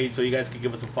Twitter page, so you guys can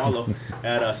give us a follow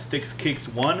at Sticks Kicks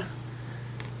 1.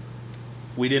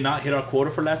 We did not hit our quota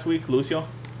for last week, Lucio.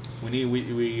 We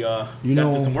got to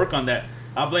do some work on that.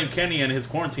 I blame Kenny and his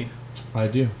quarantine. I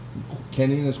do.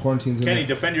 Kenny and his quarantine. Kenny,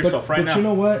 defend yourself now. But you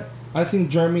know what? I think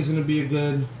Jeremy's going to be a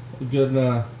good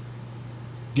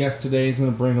guest today. He's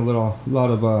going to bring a lot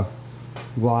of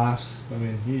laughs. I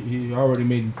mean, he already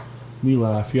made me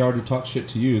laugh. He already talked shit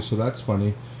to you, so that's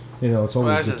funny. You know, it's always.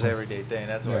 Well, that's just everyday thing.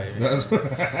 That's why.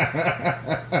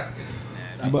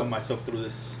 I put myself through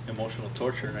this emotional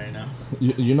torture right now.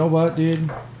 You know what, dude?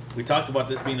 We talked about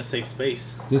this being a safe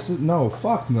space. This is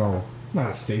fuck no.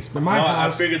 Not a safe space. I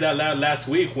figured that last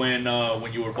week when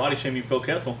you were body shaming Phil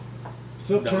Kessel.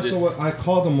 Phil Kessel, I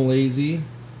called him lazy.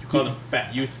 You called him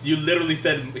fat. You literally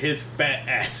said his fat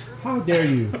ass. How dare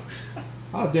you?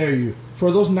 How dare you?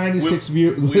 For those 96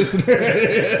 listeners.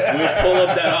 We'll pull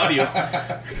up that audio.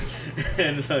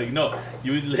 And it's like, no,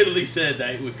 you literally said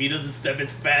that if he doesn't step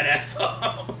his fat ass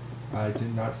up. I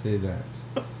did not say that.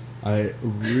 I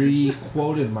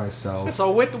re-quoted myself.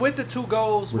 So with the 2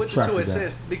 goals, with the 2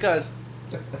 assists, that. because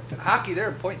hockey, they're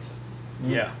a point system.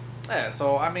 Yeah. Yeah,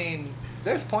 so, I mean,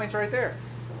 there's points right there.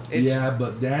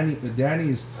 But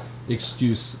Danny's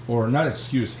excuse, or not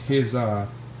excuse, his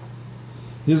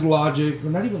logic, or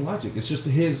not even logic, it's just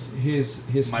his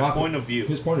point of view.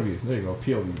 His point of view. There you go,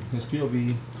 POV. His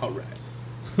POV. All right.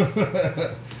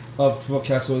 of Phil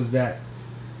Kessel is that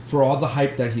for all the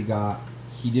hype that he got,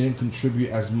 he didn't contribute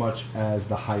as much as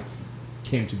the hype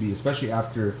came to be, especially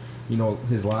after,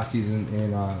 his last season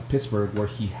in Pittsburgh, where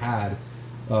he had,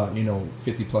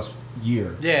 50-plus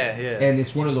year. Yeah. And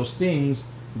it's one of those things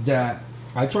that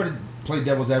I try to play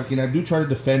devil's advocate, and I do try to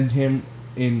defend him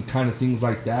in kind of things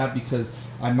like that, because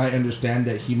I might understand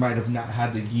that he might have not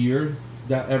had the year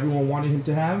that everyone wanted him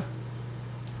to have.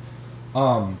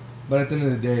 But at the end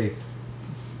of the day,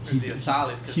 is he a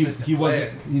solid, consistent he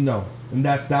wasn't, and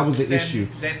that was the issue.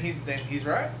 Then he's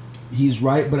right. He's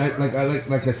right, but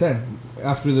like I said,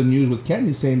 after the news with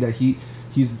Kenny saying that he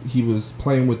was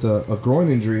playing with a groin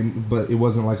injury, but it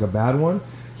wasn't like a bad one.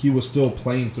 He was still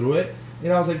playing through it,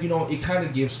 and I was like, it kind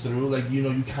of gives through. Like,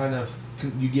 you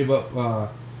give up.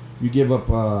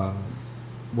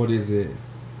 What is it?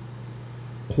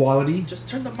 Quality. Just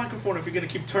turn the microphone if you're gonna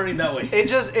keep turning that way.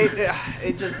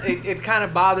 It kind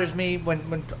of bothers me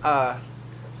when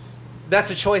that's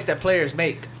a choice that players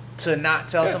make to not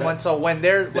tell someone. So when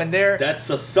they're that's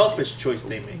a selfish choice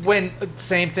they make.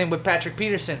 Same thing with Patrick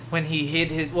Peterson when he hit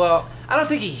his. Well, I don't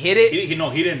think he hit it. He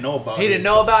didn't know about it. He didn't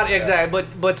know about it, exactly.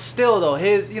 But still though,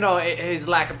 his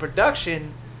lack of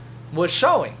production was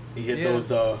showing. He hit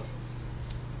those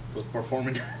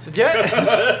performing. Yes.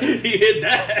 He hit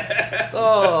that.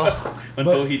 Oh.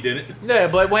 Until he didn't. Yeah,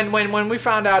 but when we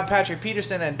found out Patrick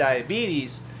Peterson had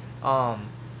diabetes, you know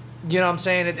what I'm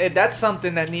saying? That's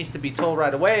something that needs to be told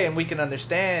right away, and we can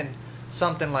understand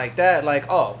something like that. Like,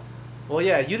 oh, well,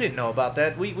 yeah, you didn't know about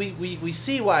that. We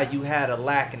see why you had a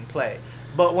lack in play.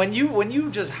 But when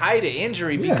you just hide an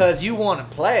injury because you want to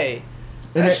play,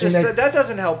 that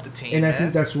doesn't help the team. And I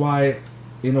think that's why,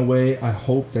 in a way, I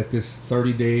hope that this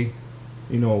 30-day,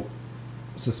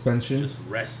 suspension, just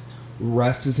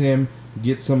rests him,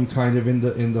 get some kind of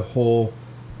in the whole,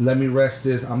 let me rest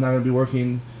this. I'm not gonna be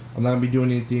working. I'm not gonna be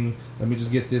doing anything. Let me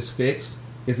just get this fixed.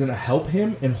 It's gonna help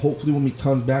him, and hopefully when he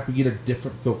comes back, we get a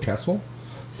different Phil Kessel.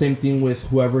 Same thing with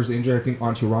whoever's injured. I think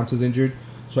Antti Ranta's injured,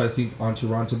 so I think Antti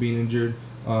Ranta being injured,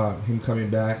 him coming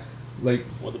back.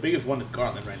 Well, the biggest one is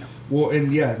Garland right now. Well,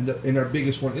 and our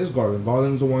biggest one is Garland.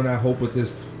 Garland's the one I hope with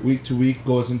this week to week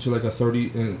goes into like a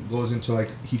 30 and goes into like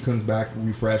he comes back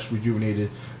refreshed,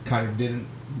 rejuvenated, kind of didn't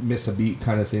miss a beat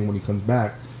kind of thing when he comes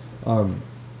back.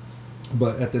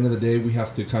 But at the end of the day, we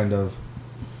have to kind of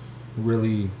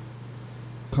really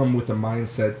come with the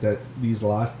mindset that these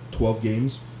last 12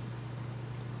 games,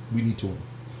 we need to win.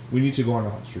 We need to go on a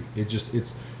hot streak.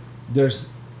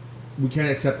 We can't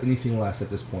accept anything less at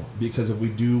this point, because if we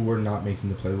do, we're not making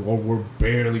the playoffs, or we're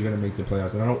barely going to make the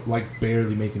playoffs. And I don't like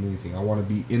barely making anything. I want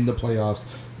to be in the playoffs,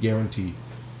 guaranteed.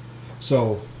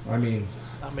 So I mean,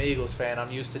 I'm an Eagles fan.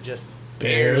 I'm used to just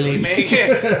barely making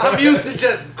it. I'm used to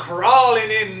just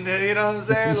crawling in, you know what I'm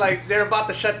saying? Like, they're about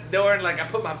to shut the door, and, like, I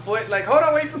put my foot, like, hold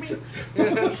on, wait for me.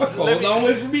 Hold on,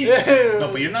 wait for me. No,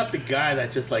 but you're not the guy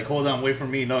that just, like, hold on, wait for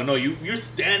me. No, you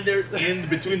stand there in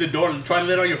between the door and try to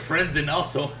let all your friends in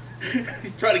also.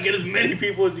 He's trying to get as many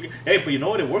people as you can. Hey, but you know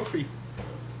what? It worked for you.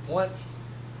 Once.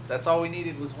 That's all we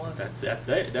needed was once. That's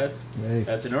it. That's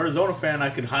an Arizona fan I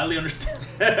can highly understand.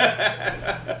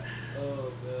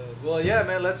 Oh, man. Well, yeah,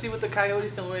 man. Let's see what the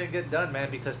Coyotes can really get done, man.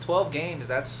 Because 12 games,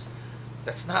 that's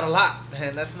not a lot,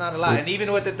 man. That's not a lot. And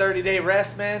even with the 30-day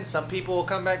rest, man, some people will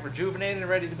come back rejuvenated and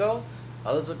ready to go.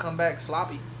 Others will come back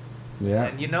sloppy. Yeah.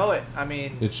 And you know it. I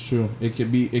mean, it's true. It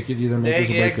could either make us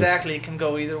or break exactly. us. It can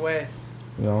go either way.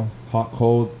 You know, hot,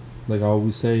 cold. Like I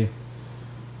always say,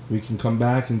 we can come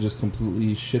back and just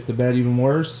completely shit the bed even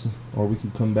worse, or we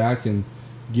can come back and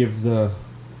give the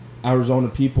Arizona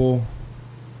people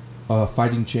a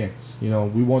fighting chance. You know,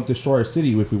 we won't destroy our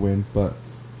city if we win, but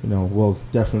you know, we'll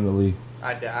definitely.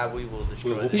 We will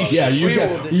destroy this. Yeah,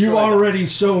 you've already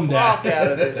shown that. Fuck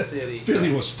out of this city.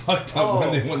 Philly was fucked up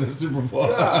when they won the Super Bowl.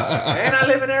 And I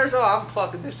live in Arizona. I'm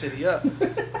fucking this city up.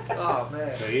 Oh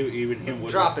man. So even him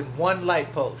dropping one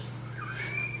light post.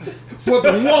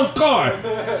 Flipping one car.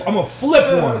 I'm gonna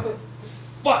flip one.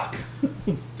 Fuck.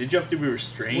 Did you have to be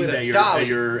restrained at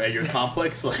your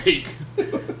complex, like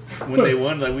when they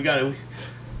won? Like we got it.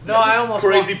 No, I almost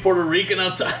crazy Puerto Rican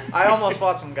outside. I almost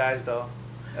fought some guys though.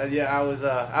 Yeah,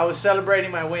 I was celebrating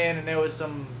my win, and there was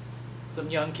some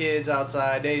young kids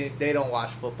outside. They don't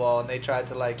watch football, and they tried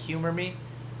to like humor me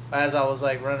as I was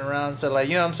like running around. So like,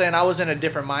 you know what I'm saying? I was in a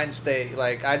different mind state.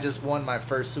 Like I just won my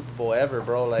first Super Bowl ever,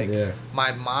 bro. Like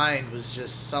my mind was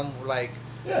just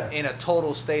in a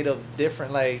total state of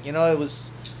different. Like, you know, it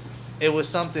was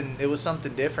something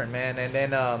different, man. And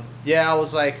then I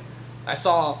was like, I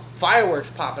saw fireworks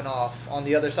popping off on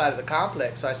the other side of the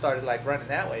complex, so I started like running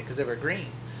that way because they were green.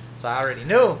 So I already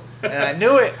knew, and I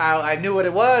knew it. I knew what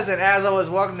it was, and as I was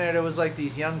walking there was like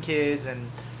these young kids,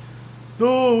 and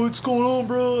what's going on,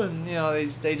 bro? And you know,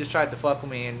 they just tried to fuck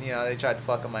with me, and you know, they tried to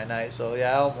fuck up my night. So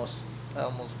yeah, I almost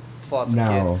fought some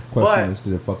kids. Now, question is,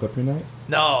 did it fuck up your night?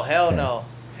 No, hell no.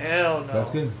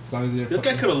 That's good. As long as you this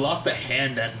guy could have lost a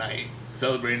hand that night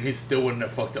celebrating. He still wouldn't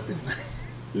have fucked up his night.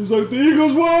 He was like, the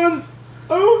Eagles won.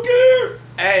 I don't care.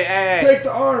 Hey. Take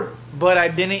the arm. But I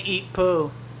didn't eat poo.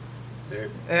 There.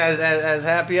 As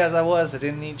happy as I was, I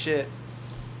didn't eat shit.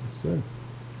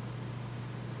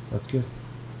 That's good.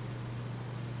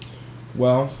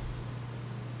 Well,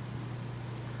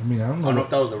 I mean, I don't know if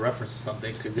that was a reference to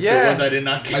something, because if it was, I did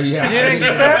not get it. You didn't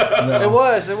get that? No. It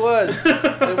was.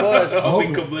 I'll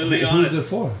be completely honest. Who's it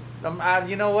for?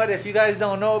 You know what? If you guys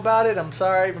don't know about it, I'm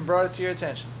sorry I even brought it to your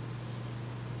attention.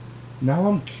 Now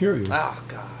I'm curious. Oh,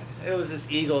 God. It was this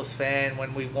Eagles fan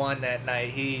when we won that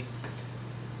night.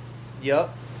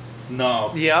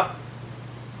 No. Yep.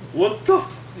 What the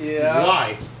Yeah.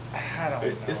 Why? I don't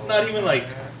know. It's not even like...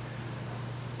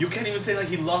 You can't even say like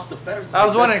he lost the better. I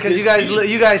was wondering because you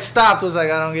guys stopped. Was like,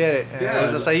 I don't get it. And yeah. I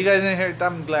was just like, you guys didn't hear.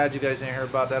 I'm glad you guys didn't hear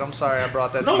about that. I'm sorry I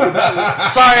brought that.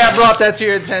 Sorry I brought that to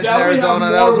your attention,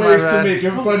 Arizona. That was my bad. To make it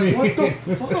funny. What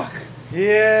the fuck?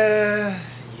 Yeah.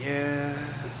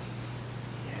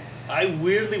 I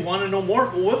weirdly want to know more.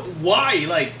 What? Why?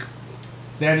 Like,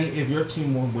 Danny, if your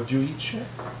team won, would you eat shit?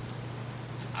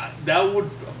 That would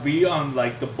be on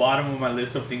like the bottom of my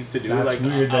list of things to do. That's like,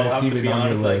 weird that it's even on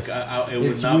your list. It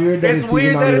would not. It's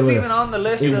weird that it's even on the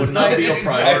list. It would not be a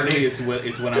priority. Is what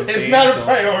I'm saying. It's not a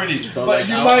priority, so but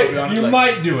like, you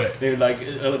might do it. They're like,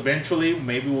 eventually,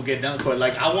 maybe we'll get down. But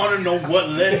like, I want to know what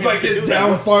led him to do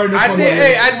down that. far enough.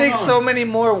 I think so many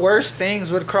more worse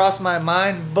things would cross my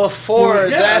mind before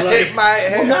that hit my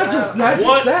head. Well, not just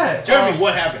that. Jeremy,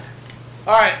 what happened?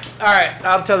 All right.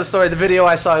 I'll tell the story. The video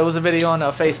I saw. It was a video on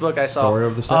Facebook I saw. Story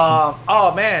of the session.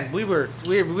 Oh man, we were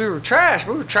trash.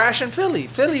 We were trashing Philly.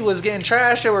 Philly was getting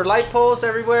trashed. There were light posts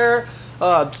everywhere.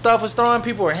 Stuff was thrown.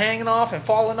 People were hanging off and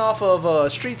falling off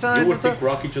of street signs. You would think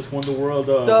Rocky just won the world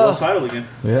title again.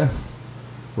 Yeah,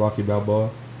 Rocky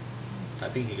Balboa. I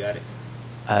think he got it.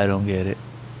 I don't get it.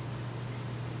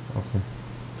 Okay.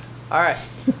 All right.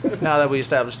 Now that we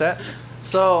established that,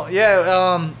 so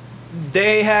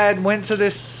they had went to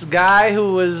this guy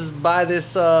who was by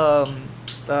this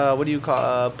what do you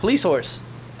call police horse,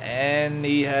 and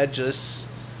he had just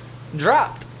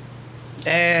dropped,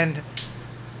 and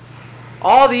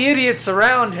all the idiots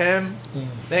around him,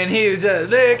 and he was just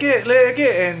lick it,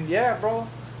 and yeah, bro.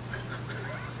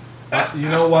 You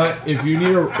know what? If you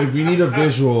need a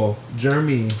visual,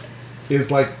 Jeremy is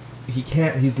like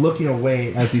he's looking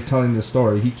away as he's telling the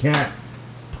story. He can't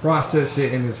process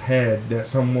it in his head that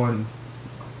someone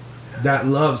that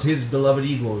loves his beloved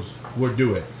Eagles would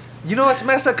do it. You know what's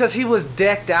messed up? Because he was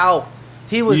decked out.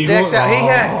 He was decked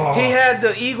out. He had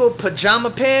the Eagle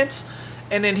pajama pants,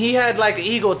 and then he had like an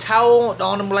Eagle towel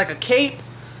on him like a cape.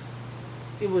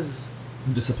 It was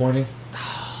disappointing.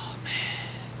 Oh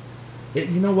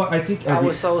man! You know what? I think I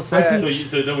was so sad.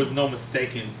 So there was no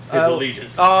mistaking his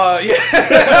allegiance. Oh yeah.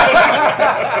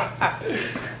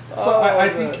 So I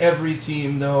think every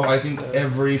team, though, I think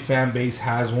every fan base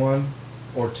has one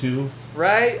or two.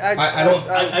 Right?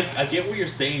 I get what you're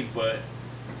saying, but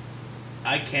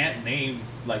I can't name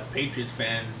like Patriots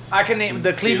fans. I can name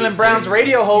the Cleveland Browns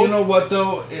radio host. You know what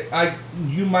though?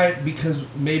 You might, because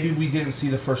maybe we didn't see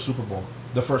the first Super Bowl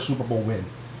win.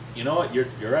 You know what? You're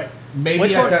right. Maybe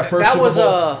Which at one? that first that Super was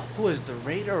Bowl. Who was the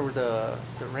Raider or the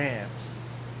Rams?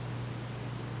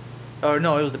 Or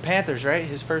no, it was the Panthers, right?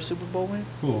 His first Super Bowl win.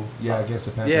 Who? Yeah, against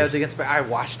the Panthers. Yeah, against the. I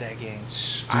watched that game.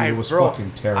 Dude, it was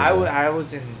fucking terrible. I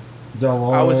was in.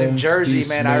 Delone, I was in Jersey,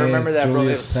 Steve man. Smith, I remember that, bro. It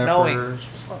Julius was snowing. Peppers.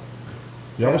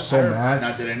 Yeah, I was so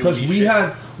mad because we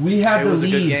had It the was a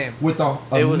good lead game. with a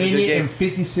It was a good minute game. and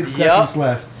 56 seconds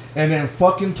left, and then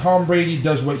fucking Tom Brady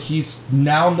does what he's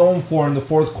now known for in the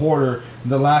fourth quarter. In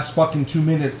the last fucking 2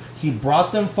 minutes, he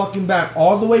brought them fucking back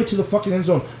all the way to the fucking end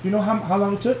zone. You know how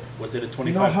long it took? Was it a 25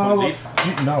 You know how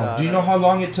long? Do you know how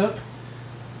long it took?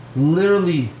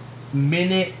 Literally,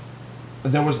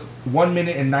 there was 1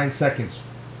 minute and 9 seconds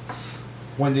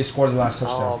when they scored the last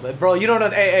touchdown. Oh, but bro, you don't know.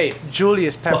 Hey,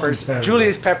 Julius Peppers.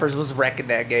 Julius Peppers was wrecking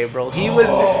that game, bro. He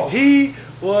was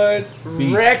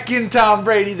wrecking Tom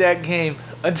Brady that game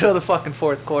until the fucking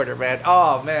fourth quarter, man.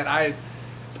 Oh man, I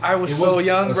was so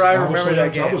young, bro. I remember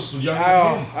that game. I was so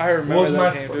young. I remember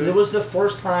that game, dude. It was the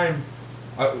first time.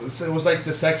 It was like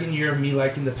the second year of me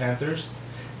liking the Panthers.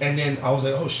 And then I was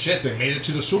like, oh shit, they made it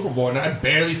to the Super Bowl. And I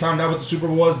barely found out what the Super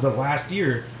Bowl was the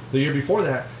year before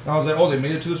that. And I was like, oh, they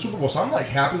made it to the Super Bowl. So I'm like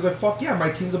happy. I was like, fuck yeah, my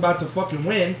team's about to fucking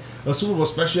win a Super Bowl,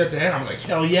 especially at the end. I'm like,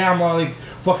 hell yeah, I'm all like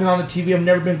fucking on the TV. I've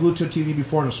never been glued to a TV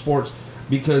before in the sports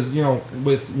because,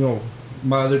 with,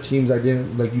 my other teams, I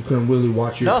didn't, like, you couldn't really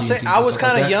watch your team. I was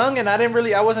kind of young and I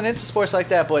wasn't into sports like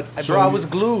that, but bro, I was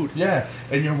glued. Yeah,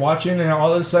 and you're watching, and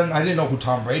all of a sudden, I didn't know who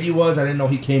Tom Brady was. I didn't know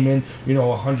he came in,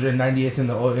 198th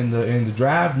in the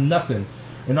draft. Nothing,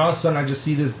 and all of a sudden, I just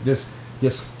see this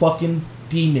fucking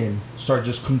demon start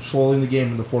just controlling the game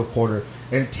in the fourth quarter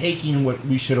and taking what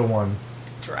we should have won.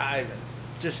 Driving.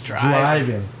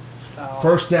 Oh.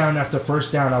 First down after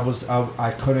first down, I was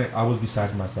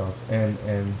beside myself,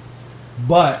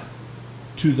 but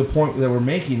to the point that we're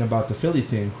making about the Philly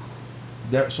thing,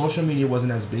 that social media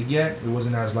wasn't as big yet. It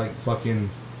wasn't as like fucking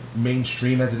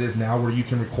mainstream as it is now, where you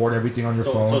can record everything on your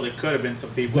phone. So there could have been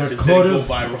some people that just didn't go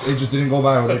viral. It just didn't go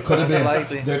viral. There could have been.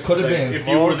 Likely. There could have been. If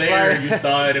you were there, you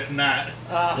saw it. If not,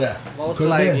 most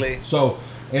likely. So,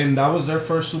 and that was their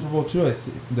first Super Bowl too.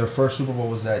 Their first Super Bowl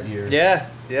was that year.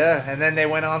 Yeah, and then they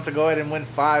went on to go ahead and win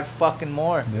 5 fucking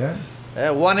more. Yeah.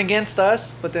 One against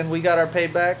us, but then we got our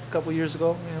payback a couple years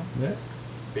ago. Yeah.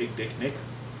 Big Dick Nick.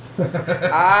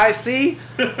 I see.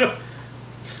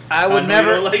 I would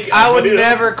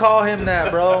never call him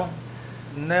that, bro.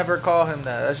 Never call him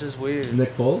that. That's just weird.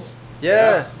 Nick Foles?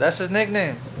 Yeah, that's his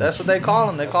nickname. That's what they call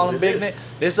him. They call him Big Nick.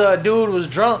 This dude was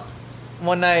drunk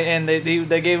one night, and they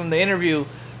gave him the interview,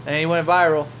 and he went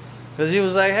viral. Because he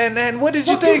was like, hey, man, what did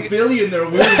you think? Philly in their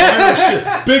weird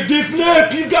shit. Big Dick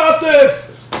Nick, you got this!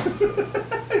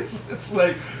 it's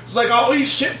like I'll eat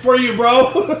shit for you, bro.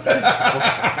 Probably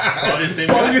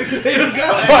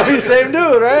the same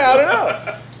dude, right? I don't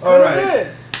know. All right.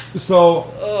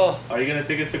 So, are you gonna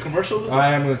take us to commercials?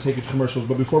 I am gonna take you to commercials,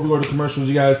 but before we go to commercials,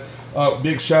 you guys,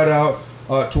 big shout out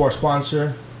to our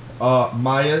sponsor,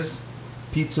 Maya's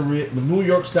Pizzeria, the New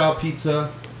York style pizza.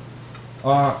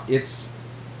 It's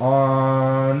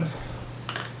on.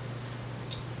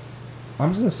 I'm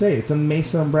just gonna say it's in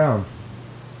Mesa and Brown.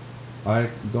 I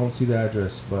don't see the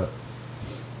address, but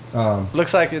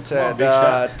looks like it's at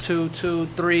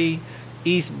 223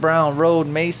 East Brown Road,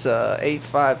 Mesa,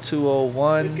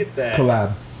 85201. Look at that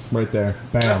collab right there.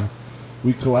 Bam,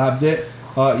 we collabed it.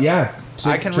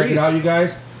 Check it out, you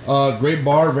guys. Great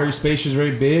bar, very spacious,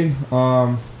 very big.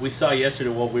 We saw yesterday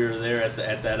while we were there at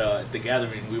the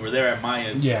gathering. We were there at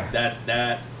Maya's. Yeah.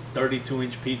 That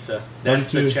 32-inch pizza.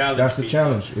 That's the challenge. That's the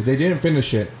challenge. They didn't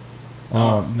finish it.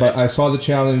 But I saw the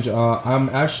challenge. I'm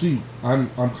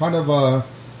kind of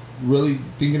really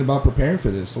thinking about preparing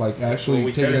for this. Like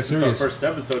actually taking it serious. Our first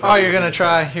episode. Oh, you're gonna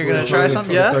try. You're gonna try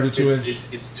something, yeah?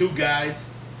 32-inch. It's 2 guys,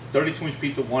 32-inch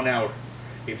pizza, 1 hour.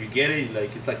 If you get it,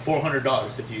 it's like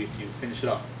 $400 if you finish it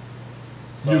off.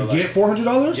 So you get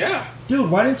 $400? Yeah.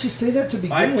 Dude, why didn't you say that to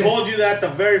begin with? I told you that the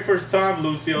very first time,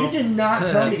 Lucio. You did not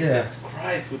tell me that. Jesus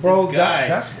Christ, with Bro, this guy.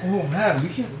 that's... Oh, man. We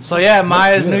can... So, yeah,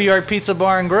 Maya's New York Pizza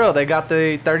Bar and Grill. They got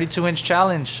the 32-inch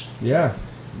challenge. Yeah.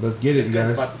 Let's get it, this guys.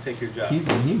 This guy's about to take your job.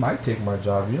 He might take my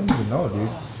job. You don't even know, dude.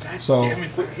 Oh, God so, damn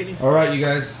it, quit hitting all right, you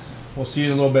guys. We'll see you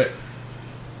in a little bit.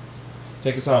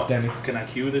 Take us off, Danny. Can I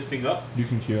cue this thing up? You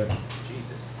can cue it.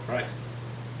 Jesus Christ.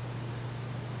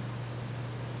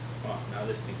 Oh, now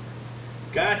this thing.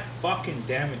 God fucking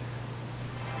damn it.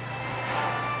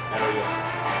 There we go.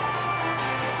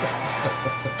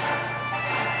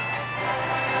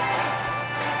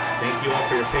 Thank you all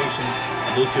for your patience.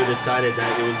 Lucio decided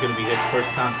that it was going to be his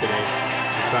first time today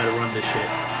to try to run this shit.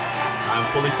 I'm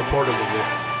fully supportive of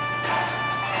this.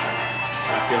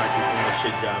 I feel like he's doing a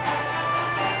shit job.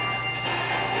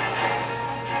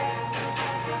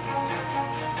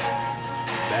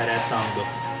 Badass song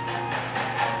though.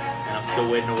 And I'm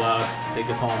still waiting a while to take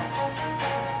us home.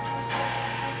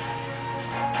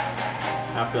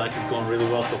 I feel like it's going really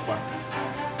well so far.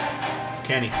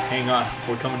 Kenny, hang on.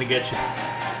 We're coming to get you.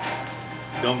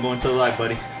 Don't go into the light,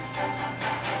 buddy.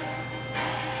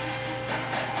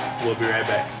 We'll be right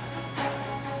back.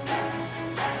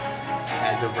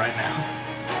 As of right now.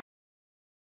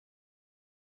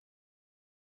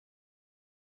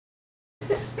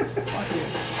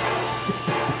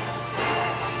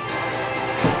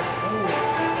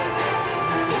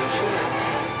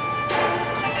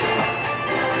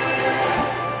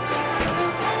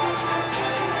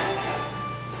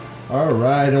 All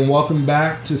right, and welcome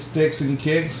back to Sticks and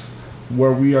Kicks,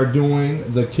 where we are doing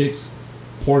the kicks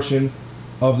portion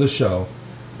of the show.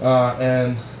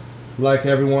 And like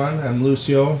everyone, I'm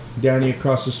Lucio, Danny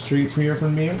across the street from here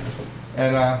from me,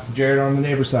 and Jared on the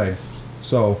neighbor side.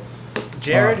 So,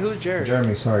 Jared, who's Jared?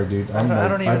 Jeremy, sorry, dude. I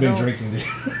don't even I've been know. drinking.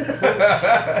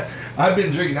 I've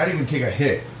been drinking. I didn't even take a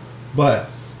hit, but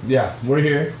yeah, we're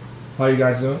here. How you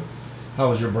guys doing? How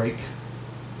was your break?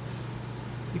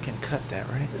 You can cut that,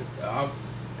 right?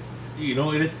 You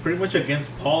know, it is pretty much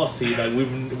against policy. Like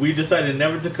we decided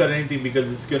never to cut anything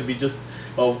because it's going to be just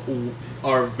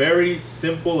our very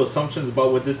simple assumptions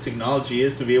about what this technology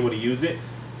is to be able to use it.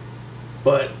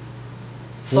 But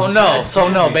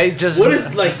babe, just what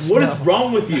is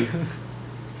wrong with you?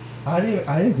 I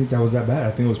didn't think that was that bad.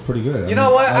 I think it was pretty good. You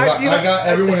know what? I got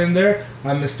everyone in there.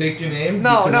 I mistake your name.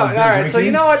 No. All right. Drinking. So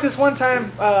you know what? This one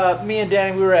time, me and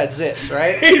Danny, we were at Zips,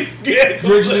 right? He's good.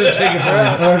 George's gonna take it from me.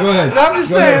 All right, go ahead. No, I'm just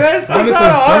saying. Hold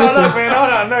on, man. Hold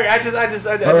on. No, I just want to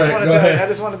tell you. I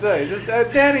just want to tell you. Just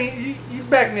Danny, you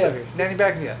back me up here. Danny,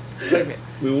 back me up. Back me up.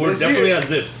 We were definitely at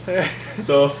Zips.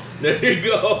 So there you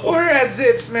go. We're at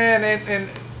Zips, man, and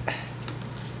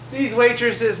these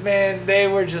waitresses, man, they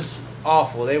were just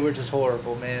awful. They were just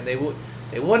horrible, man. They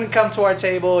wouldn't come to our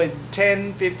table in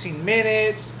 10, 15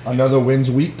 minutes. Another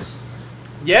wins week.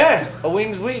 Yeah, a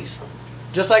wings weeks.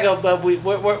 Just like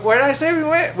where did I say we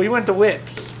went? We went to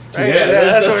Whips. Right? Yeah,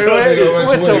 that's where we went. We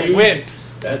went to Whips.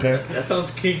 Whips. Okay. That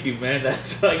sounds kinky, man.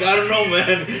 That's like, I don't know,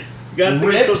 man. You gotta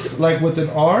Rips, like with an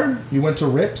R? You went to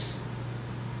Rips?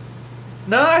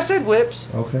 No, I said Whips.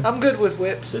 Okay. I'm good with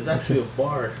Whips. There's actually a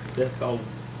bar that's called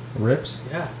Rips?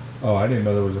 Yeah. Oh, I didn't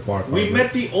know there was a bar called We Rips.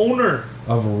 met the owner.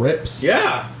 Of Rips?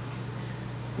 Yeah.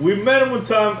 We met him one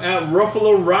time at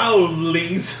Ruffalo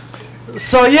Rowlings.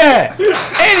 So yeah.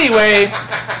 Anyway.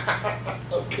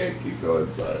 Okay, keep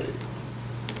going. Sorry.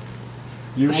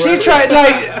 She tried,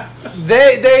 like,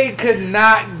 they could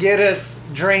not get us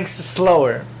drinks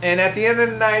slower. And at the end of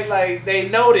the night, like, they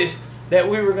noticed that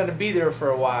we were going to be there for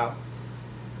a while.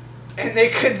 And they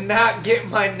could not get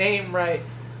my name right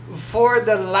for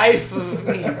the life of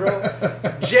me, bro.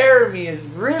 Jeremy is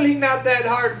really not that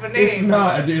hard of a name. It's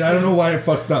not, dude. I don't know why I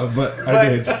fucked up, but I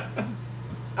did.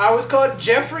 I was called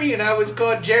Jeffrey and I was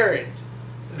called Jared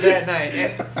that night.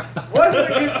 And it wasn't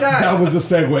a good time. That was a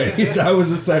segue. That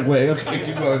was a segue. Okay,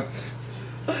 keep going.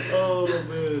 Oh,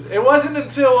 man. It wasn't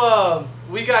until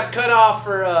we got cut off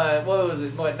for, what was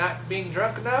it? What, not being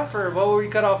drunk enough? Or what were we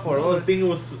cut off for? Well, the thing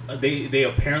was, they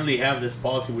apparently have this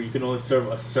policy where you can only serve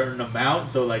a certain amount.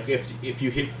 So, like, if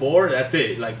you hit 4, that's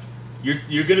it. Like,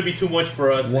 you're going to be too much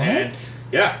for us. What? And,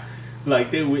 yeah.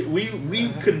 Like, we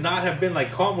could not have been,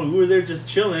 like, calm when we were there just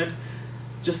chilling,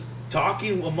 just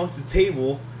talking amongst the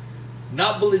table,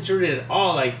 not belligerent at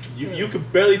all. Like, you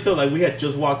could barely tell, like, we had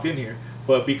just walked in here.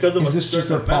 But because of Is this just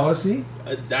their policy?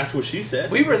 That's what she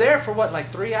said. We were there for what,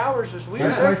 like 3 hours? We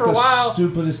That's were there like for a the while.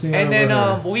 stupidest thing And I've ever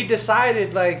then heard. we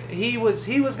decided, like, he was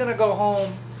gonna go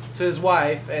home to his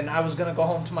wife, and I was gonna go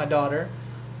home to my daughter.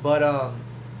 But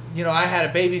you know, I had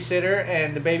a babysitter,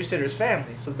 and the babysitter's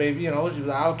family. So the baby, you know,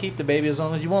 I'll keep the baby as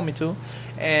long as you want me to.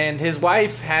 and his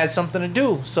wife had something to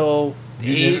do, so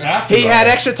he had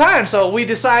extra time. So we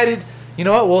decided, you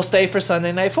know what, we'll stay for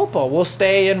Sunday Night Football. We'll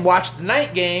stay and watch the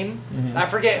night game. Mm-hmm. I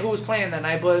forget who was playing that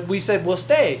night, but we said we'll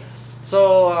stay.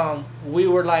 So we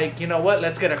were like, you know what,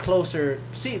 let's get a closer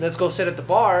seat. Let's go sit at the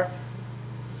bar.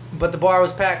 But the bar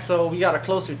was packed, so we got a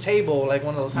closer table, like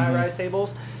one of those high-rise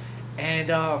tables. And,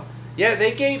 yeah,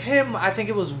 they gave him, I think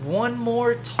it was one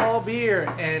more tall beer.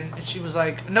 And she was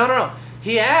like, no.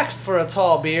 He asked for a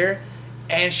tall beer,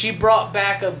 and she brought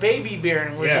back a baby beer.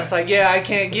 And we're just like, yeah, I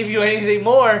can't give you anything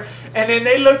more. And then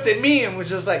they looked at me and was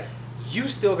just like, you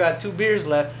still got 2 beers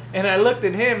left. And I looked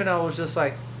at him, and I was just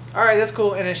like, all right, that's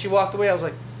cool. And then she walked away. I was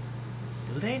like,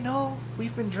 do they know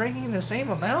we've been drinking the same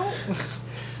amount?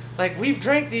 Like, we've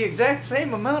drank the exact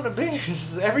same amount of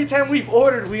beers. Every time we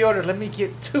ordered, let me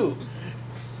get 2.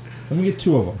 Let me get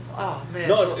 2 of them. Oh,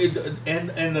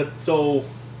 man. No, so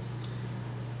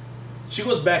she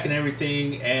goes back and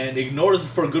everything and ignores us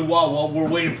for a good while we're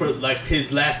waiting for, like,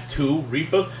 his last 2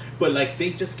 refills. But, like,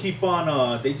 they just keep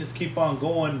on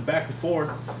going back and forth.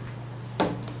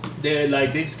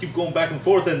 They just keep going back and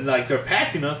forth, and, like, they're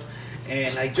passing us.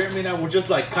 And, like, Jeremy and I were just,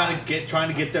 like, kind of trying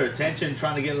to get their attention,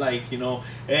 trying to get, like, you know,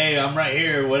 hey, I'm right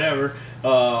here, or whatever.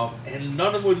 And none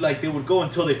of them would, like, they would go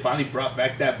until they finally brought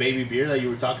back that baby beer that you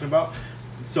were talking about.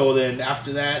 So then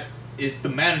after that, it's the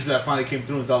manager that finally came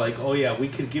through and was all like, oh, yeah, we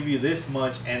could give you this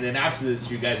much, and then after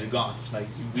this, you guys are gone. Like,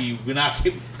 we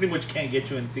pretty much can't get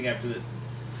you anything after this.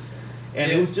 And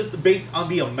it was just based on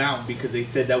the amount, because they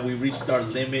said that we reached our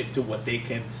limit to what they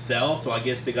can sell. So I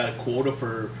guess they got a quota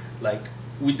for, like,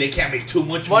 they can't make too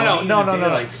much money. No.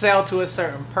 Like, sell to a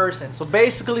certain person. So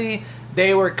basically,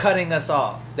 they were cutting us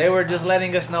off. They were just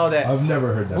letting us know that I've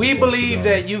never heard that. We believe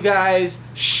that you guys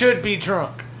should be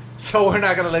drunk, so we're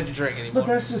not gonna let you drink anymore. But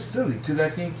that's just silly, because I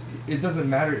think it doesn't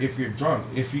matter if you're drunk.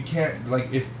 If you can't, like,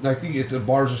 I think it's a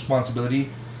bar's responsibility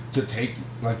to take,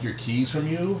 like, your keys from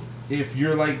you if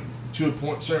you're, like, to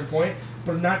a certain point,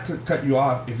 but not to cut you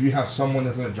off if you have someone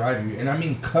that's gonna drive you. And I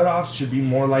mean, cutoffs should be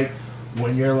more like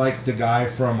when you're like the guy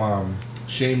from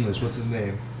Shameless, what's his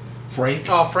name? Frank?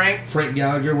 Oh, Frank? Frank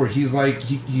Gallagher, where he's like,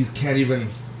 he can't even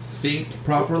think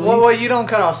properly. Well, you don't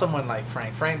cut off someone like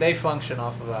Frank. Frank, they function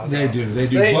off of alcohol. They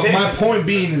do. But my point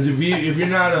being is if you're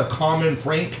not a common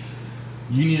Frank,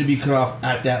 you need to be cut off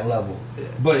at that level. Yeah.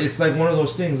 But it's like one of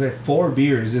those things, like 4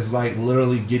 beers is like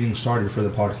literally getting started for the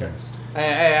podcast.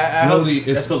 I hope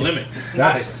that's the limit.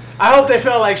 I hope they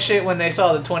felt like shit when they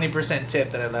saw the 20%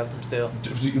 tip that I left them still.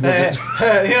 You know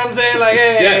what I'm saying? Like,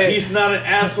 hey. He's not an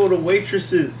asshole to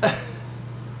waitresses. I'm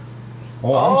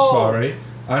sorry.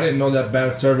 I didn't know that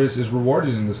bad service is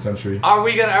rewarded in this country. Are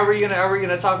we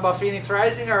gonna talk about Phoenix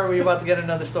Rising, or are we about to get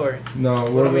another story? No,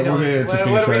 we're getting into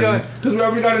Phoenix Rising because we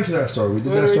already got into that story. We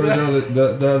did that story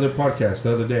the other podcast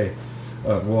the other day.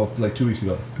 Like 2 weeks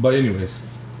ago. But anyways,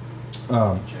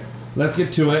 let's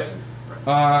get to it.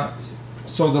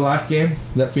 So the last game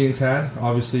that Phoenix had,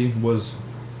 obviously, was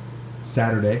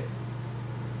Saturday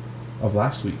of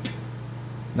last week.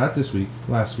 Not this week,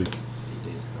 last week.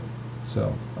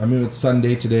 So, I mean, it's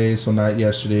Sunday today, so not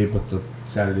yesterday, but the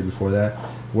Saturday before that,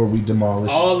 where we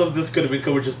demolished. All of this could have been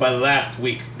covered just by last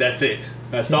week. That's it.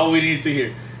 That's all we needed to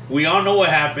hear. We all know what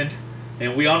happened,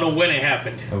 and we all know when it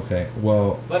happened. Okay,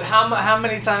 well. But how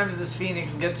many times does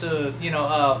Phoenix get to,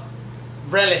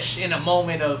 relish in a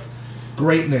moment of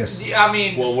greatness? I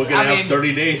mean, well, we're gonna have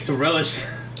 30 days to relish.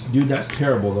 Dude, that's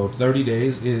terrible though. 30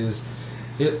 days is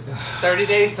it. 30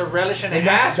 days to relish in a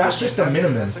half. That's just the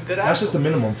minimum. That's a good. That's just the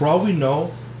minimum. For all we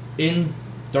know, in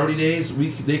 30 days,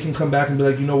 they can come back and be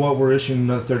like, you know what, we're issuing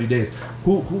another 30 days.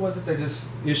 Who was it that just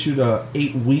issued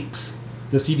 8 weeks?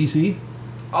 The CDC.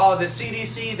 Oh, the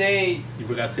CDC. You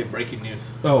forgot to say breaking news.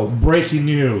 Oh, breaking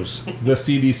news. The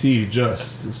CDC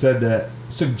just said that.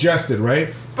 Suggested, right?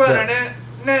 Don't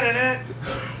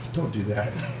do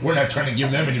that. We're not trying to give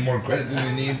them any more credit than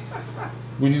they need.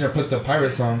 We need to put the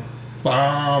Pirate song.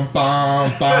 Bum,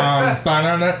 bum, bum,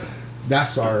 banana.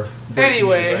 That's our breaking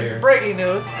news right here. Breaking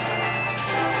news.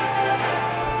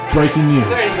 Breaking news.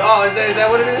 There you go. Oh, is that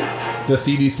what it is? The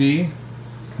CDC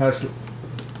has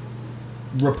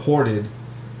reported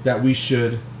that we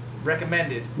should...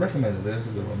 Recommended, there's a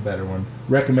good one, better one.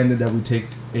 Recommended that we take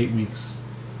 8 weeks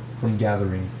from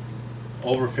gathering.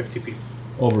 Over 50 people.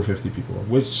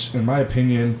 Which, in my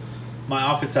opinion... My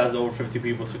office has over 50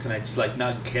 people, so can I just,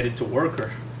 not get into work,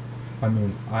 or... I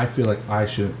mean, I feel like I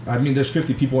should... I mean, there's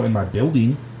 50 people in my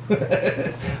building.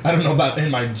 I don't know about in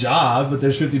my job, but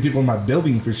there's 50 people in my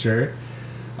building for sure.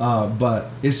 But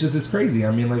it's crazy.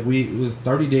 I mean, it was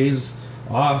 30 days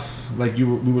off, we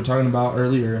were talking about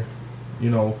earlier.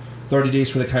 30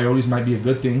 days for the Coyotes might be a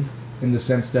good thing in the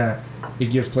sense that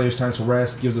It gives players time to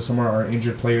rest, gives some of our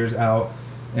injured players out,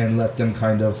 and let them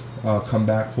kind of come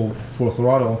back full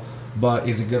throttle. But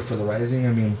is it good for the Rising?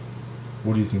 I mean,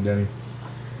 what do you think, Danny?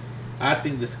 I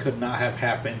think this could not have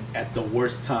happened at the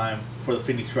worst time for the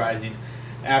Phoenix Rising.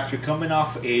 After coming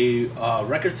off a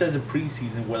record-setting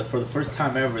preseason where for the first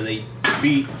time ever they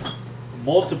beat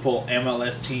multiple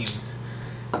MLS teams,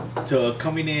 to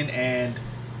coming in and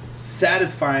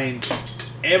satisfying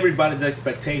everybody's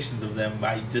expectations of them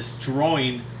by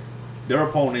destroying their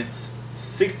opponents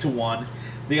 6-1.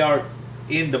 They are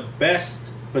in the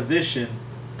best position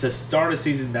to start a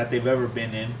season that they've ever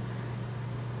been in,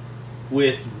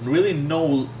 with really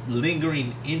no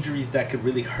lingering injuries that could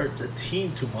really hurt the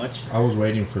team too much. I was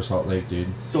waiting for Salt Lake, dude.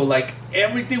 So, like,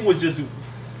 everything was just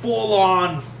full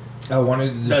on. I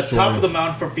wanted to destroy the top of the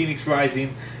mountain for Phoenix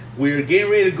Rising. We were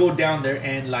getting ready to go down there,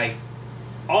 and, like,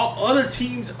 all other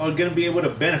teams are going to be able to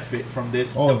benefit from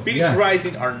this. Oh, the Phoenix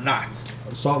Rising are not.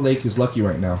 Salt Lake is lucky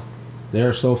right now. They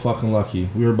are so fucking lucky.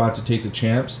 We were about to take the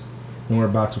champs, and we're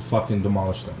about to fucking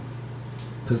demolish them.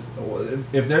 Because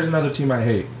if there's another team I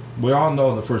hate, we all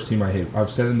know the first team I hate.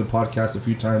 I've said in the podcast a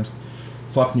few times,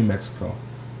 fuck New Mexico.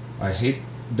 I hate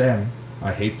them.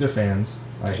 I hate their fans.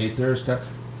 I hate their stuff.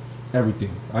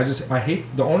 Everything. I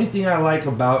hate, the only thing I like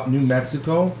about New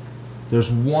Mexico,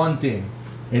 there's one thing,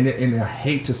 and I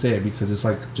hate to say it because it's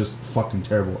like just fucking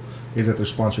terrible, is that they're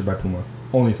sponsored by Puma.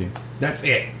 Only thing. That's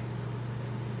it.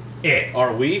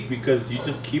 Are we? Because you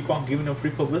just keep on giving them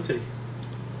free publicity.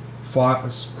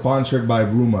 Sponsored by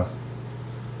Puma.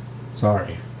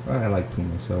 Sorry. I like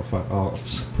Puma, so fuck. Oh,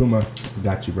 Puma,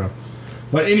 got you, bro.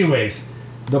 But anyways,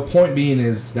 the point being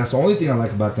is that's the only thing I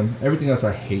like about them. Everything else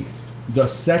I hate. The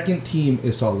second team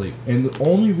is Salt Lake, and the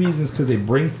only reason is because they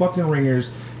bring fucking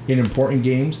ringers in important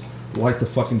games, like the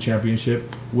fucking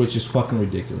championship, which is fucking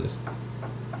ridiculous.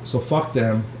 So fuck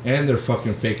them and their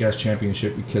fucking fake ass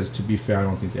championship, because to be fair, I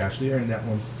don't think they actually earned that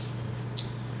one.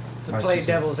 To play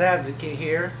devil's advocate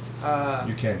here.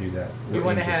 You can't do that. We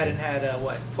went ahead and had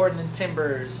Portland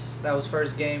Timbers. That was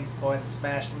first game. Went and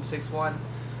smashed them 6-1.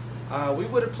 We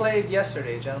would have played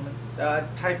yesterday, gentlemen.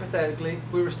 Hypothetically,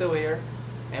 we were still here,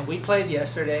 and we played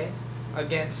yesterday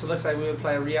against. It looks like we would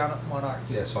play Real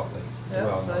Monarchs. Yeah, Salt Lake. Yeah,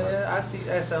 Well, so yeah, I see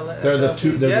SL. They're the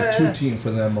two. They're the two team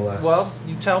for the MLS. Well,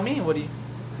 you tell me. What do you?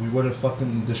 We would have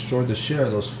fucking destroyed the shit out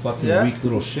of those fucking weak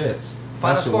little shits.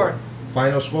 Final score.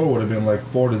 Final score would have been like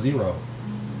 4-0.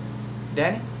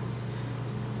 Danny?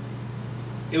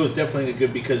 It was definitely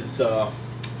good because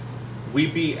we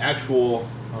beat actual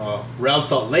Real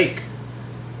Salt Lake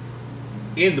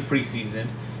in the preseason.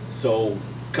 So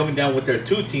coming down with their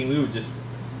 2 team, we were just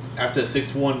after a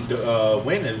 6-1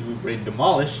 win, and we were ready to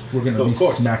demolish. We're gonna be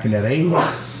smacking that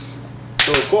ass.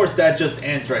 So of course that just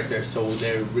ends right there. So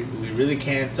we really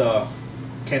can't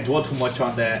dwell too much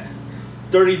on that.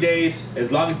 30 days, as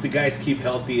long as the guys keep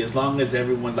healthy, as long as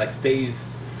everyone like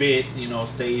stays fit,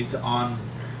 stays on,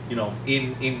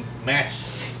 in match.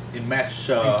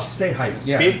 Stay hyped.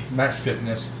 Yeah, fit? Match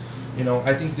fitness.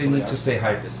 I think they need to stay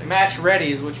hyped. Match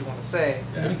ready is what you want to say.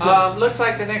 Yeah. Looks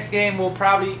like the next game will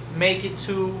probably make it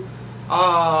to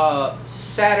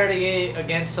Saturday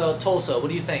against Tulsa. What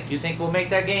do you think? You think we'll make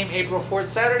that game April 4th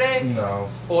Saturday? No.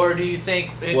 Or do you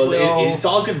think it's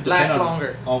all going to last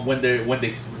longer on when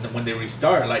they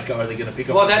restart? Like, are they going to pick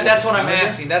up? Well, that's what I'm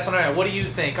asking. What do you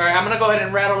think? All right, I'm going to go ahead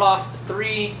and rattle off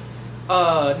 3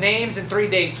 names and 3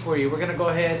 dates for you. We're going to go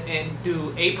ahead and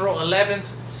do April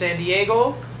 11th, San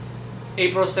Diego.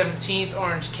 April 17th,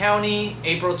 Orange County.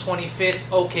 April 25th,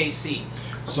 OKC.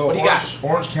 So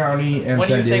Orange County and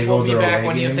San Diego, they're away games.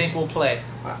 When do you think we'll play?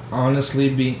 Honestly,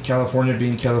 being California,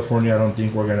 I don't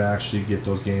think we're gonna actually get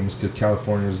those games, because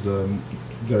California's they're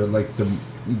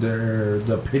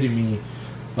the epitome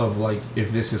of, like,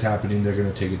 if this is happening, they're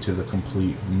gonna take it to the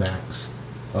complete max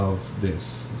of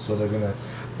this. So they're gonna.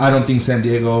 I don't think San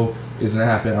Diego is gonna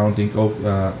happen. I don't think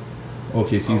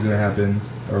OKC is gonna happen,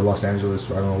 or Los Angeles.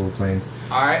 I don't know who we're playing.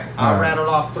 All right, I'll rattle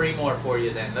off 3 more for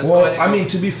you then. Let's go ahead and I mean,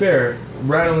 to be fair,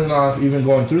 rattling off, even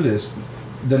going through this,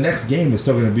 the next game is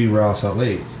still going to be Real Salt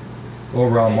Lake or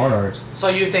Real Monarchs. So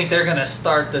you think they're going to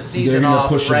start the season off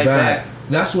push right it back?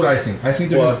 That's what I think. I think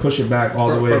they're going to push it back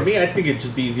all the way. For me, I think it'd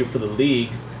just be easier for the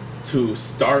league to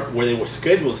start where they were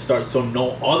scheduled to start, so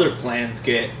no other plans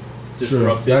get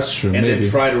disrupted. True. That's true. And maybe.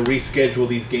 then try to reschedule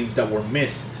these games that were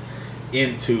missed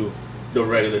into the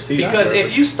regular season. Because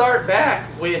if you start back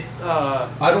with I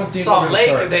don't think Salt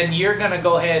Lake, then you're gonna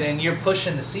go ahead and you're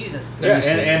pushing the season. Yeah,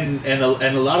 and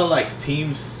a lot of like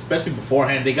teams, especially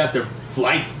beforehand, they got their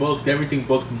flights booked, everything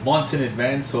booked months in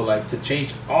advance. So like to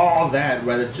change all that,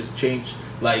 rather just change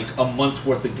like a month's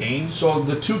worth of games. So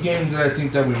the 2 games that I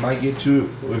think that we might get to,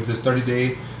 if this 30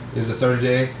 day is the 30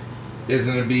 day, is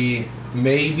going to be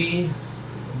maybe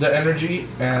the Energy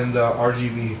and the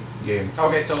RGV game.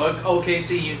 Okay, so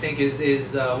OKC you think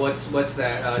is what's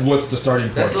that? What's the starting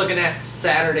point? That's looking at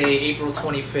Saturday, April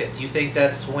 25th. You think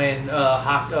that's when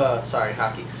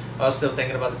hockey? I was still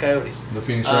thinking about the Coyotes. The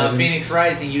Phoenix Rising. Phoenix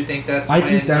Rising. You think that's I when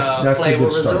think that's play a good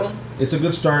will start. resume? It's a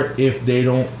good start if they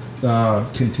don't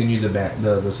continue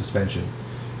the suspension.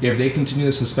 If they continue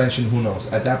the suspension, who knows?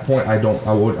 At that point, I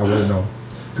wouldn't know,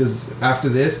 because after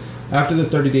the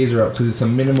 30 days are up, because it's a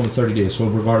minimum of 30 days. So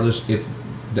regardless, it's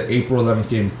the April 11th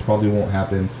game probably won't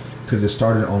happen because it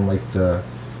started on the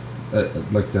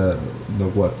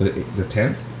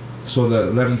 10th. So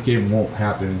the 11th game won't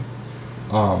happen.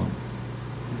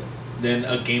 Then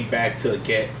a game back to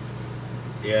get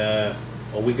a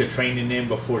week of training in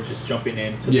before just jumping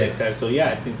into the next Saturday. So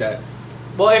I think that.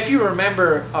 Well, if you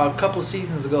remember a couple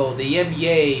seasons ago, the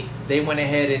NBA, they went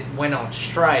ahead and went on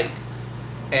strike,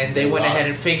 and they went ahead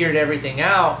and figured everything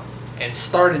out and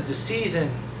started the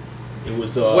season. It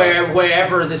was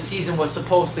wherever the season was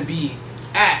supposed to be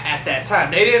at that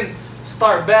time. They didn't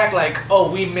start back like,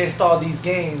 we missed all these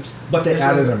games. But they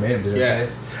added them in, didn't they?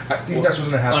 I think that's what's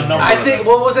going to happen. I think,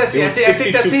 what was that season? I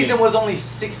think that season was only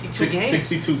 62 games.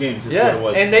 62 games is what it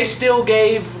was. And they still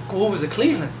gave, who was it,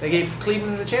 Cleveland? They gave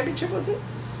Cleveland the championship, was it?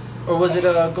 Or was it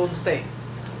Golden State?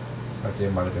 I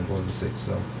think it might have been Golden State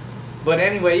still. But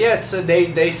anyway, so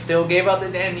they still gave out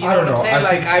the end. You know what I'm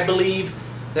saying? I believe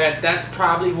that's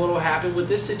probably what will happen with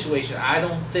this situation. I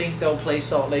don't think they'll play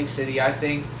Salt Lake City. I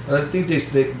think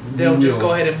they'll just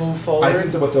go ahead and move forward. I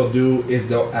think that what they'll do is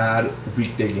they'll add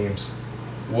weekday games.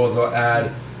 Well, they'll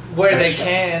add where they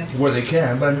can. Where they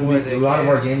can, but I mean, a lot of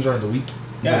our games are in the week.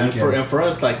 Yeah, and for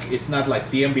us, it's not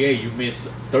like the NBA. You miss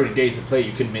 30 days of play.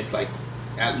 You can miss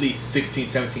at least 16,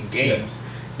 17 games.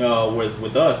 Yeah.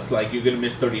 With us, you're gonna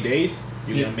miss 30 days.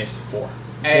 You're gonna miss 4.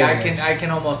 Hey, I can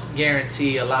almost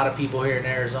guarantee a lot of people here in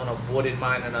Arizona wouldn't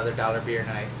mind another dollar beer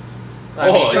night.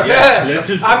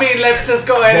 Let's just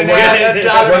go ahead and have a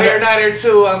dollar beer night or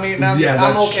two. I mean,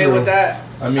 I'm okay with that.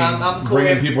 I mean, I'm cool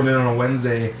bringing people in on a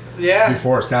Wednesday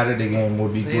before a Saturday game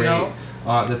would be great. You know?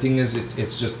 The thing is,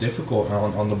 it's just difficult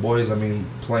on the boys. I mean,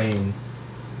 playing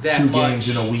 2 games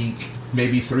in a week,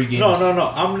 maybe 3 games.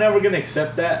 No. I'm never going to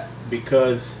accept that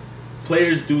because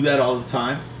players do that all the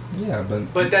time. Yeah,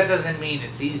 but that doesn't mean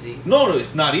it's easy. No,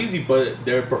 it's not easy. But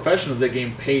they're professionals. They're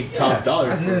getting paid top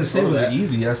dollar. I didn't say it was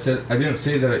easy. I didn't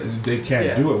say that they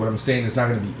can't do it. What I'm saying is, it's not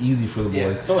going to be easy for the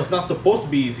boys. No, it's not supposed to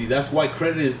be easy. That's why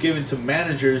credit is given to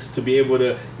managers to be able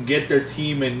to get their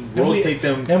team and rotate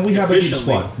them. And we have a deep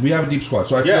squad.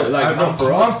 So I feel I'm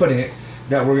confident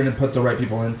that we're going to put the right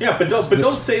people in. Yeah, but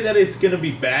don't say that it's going to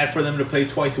be bad for them to play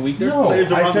twice a week. There's players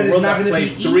around the world that play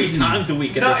 3 times a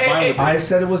week, and they're fine with it. I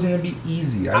said it wasn't going to be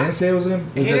easy. I didn't say it was going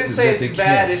to be... He didn't say it's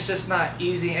bad. It's just not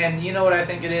easy. And you know what I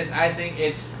think it is? I think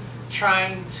it's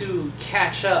trying to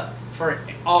catch up for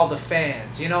all the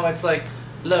fans. You know, it's like,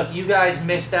 look, you guys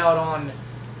missed out on...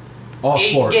 all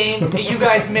 8 sports. games. You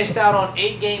guys missed out on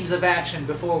 8 games of action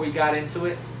before we got into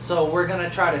it. So we're going to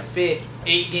try to fit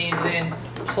 8 games in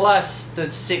plus the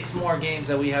 6 more games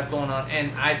that we have going on.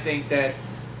 And I think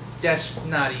that's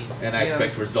not easy. And I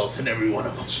expect results in every one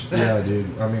of them. Yeah,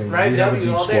 dude. I mean, we have a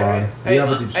deep squad. We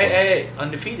have a deep squad. Hey,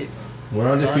 undefeated.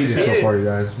 We're undefeated so far, you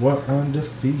guys. We're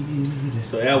undefeated.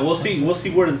 So yeah, we'll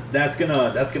see where that's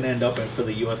gonna end up for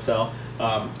the USL.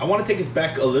 I want to take us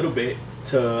back a little bit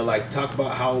to talk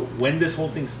about when this whole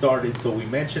thing started. So we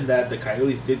mentioned that the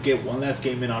Coyotes did get one last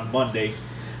game in on Monday.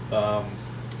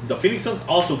 The Phoenix Suns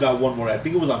also got one more. I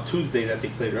think it was on Tuesday that they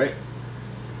played, right?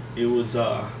 It was.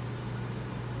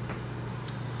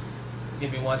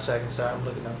 Give me 1 second, sorry. I'm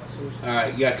looking at my source. All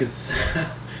right, yeah, because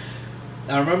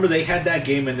I remember they had that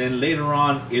game, and then later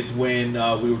on is when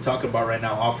we were talking about right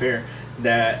now off air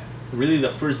that really the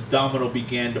first domino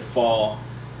began to fall,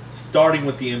 starting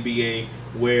with the NBA,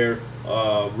 where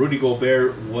Rudy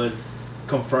Gobert was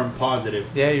confirmed positive.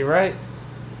 Yeah, you're right.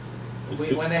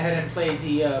 We went ahead and played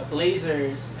the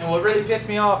Blazers, and what really pissed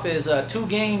me off is 2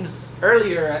 games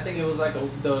earlier, I think it was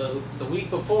the week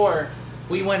before,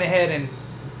 we went ahead and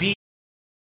beat.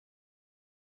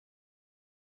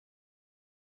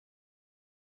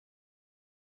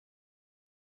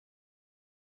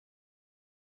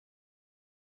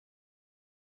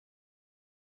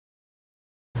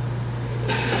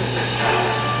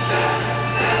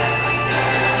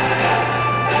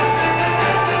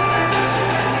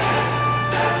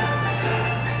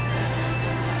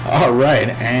 All right,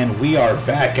 and we are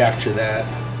back after that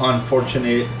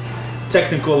unfortunate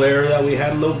technical error that we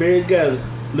had a little bit. Got a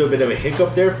little bit of a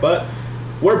hiccup there, but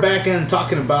We're back and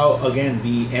talking about, again,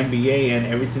 the NBA and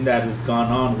everything that has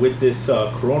gone on with this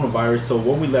coronavirus. So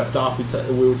when we left off,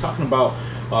 we were talking about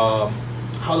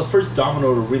how the first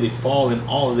domino to really fall in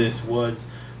all of this was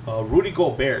Rudy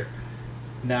Gobert.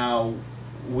 Now,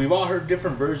 we've all heard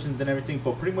different versions and everything,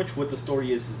 but pretty much what the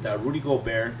story is that Rudy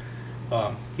Gobert,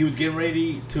 he was getting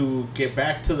ready to get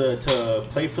back to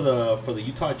play for the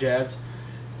Utah Jazz.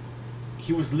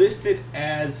 He was listed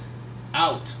as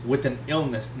out with an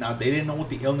illness. Now, they didn't know what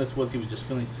the illness was. He was just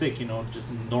feeling sick, just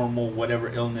normal whatever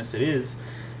illness it is.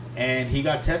 And he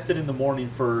got tested in the morning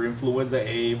for influenza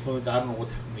A, influenza, I don't know what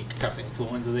many types of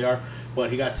influenza they are, but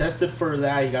he got tested for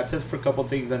that. He got tested for a couple of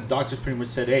things, and doctors pretty much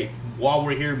said, hey, while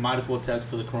we're here, might as well test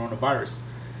for the coronavirus.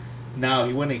 Now,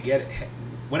 he went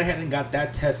ahead and got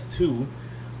that test too.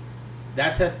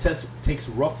 That test takes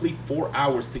roughly 4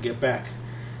 hours to get back.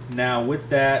 Now, with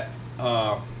that,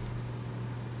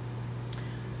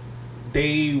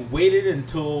 they waited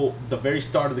until the very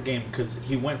start of the game because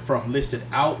he went from listed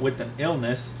out with an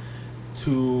illness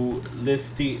to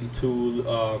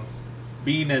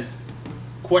being as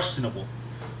questionable,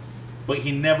 but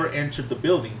he never entered the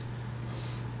building.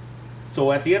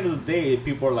 So at the end of the day,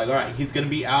 people are like, all right, he's gonna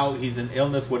be out, he's an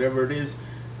illness, whatever it is.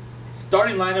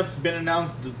 Starting lineup's been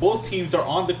announced. Both teams are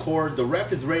on the court. The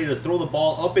ref is ready to throw the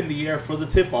ball up in the air for the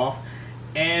tip-off,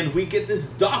 and we get this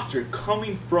doctor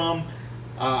coming from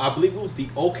I believe it was the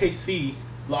OKC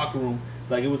locker room,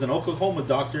 like it was an Oklahoma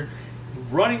doctor,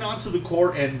 running onto the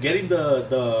court and getting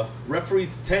the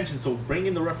referee's attention. So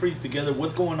bringing the referees together,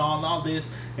 what's going on, all this,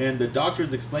 and the doctor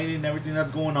is explaining everything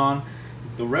that's going on.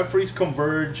 The referees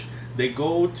converge. They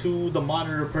go to the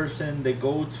monitor person. They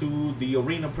go to the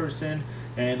arena person,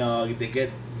 and they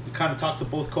kind of talk to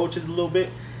both coaches a little bit.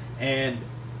 And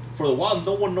for a while,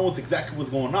 no one knows exactly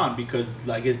what's going on because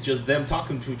like it's just them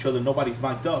talking to each other. Nobody's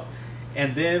mic'd up.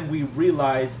 And then we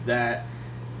realized that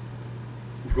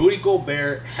Rudy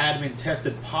Gobert had been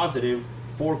tested positive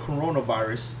for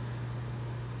coronavirus.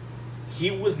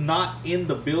 He was not in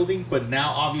the building, but now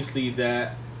obviously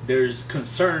that there's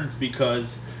concerns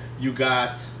because you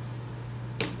got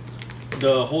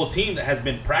the whole team that has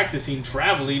been practicing,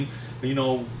 traveling,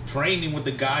 training with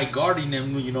the guy, guarding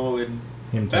him,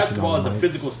 and basketball is a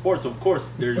physical sport, so of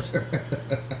course there's...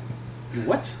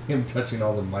 What? Him touching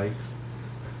all the mics.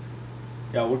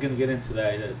 Yeah, we're gonna get into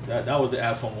that. That was the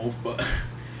asshole move, but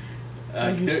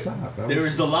there's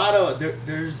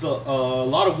a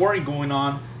lot of worrying going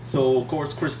on. So of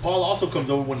course, Chris Paul also comes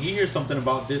over when he hears something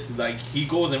about this. Like he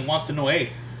goes and wants to know,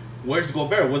 hey, where's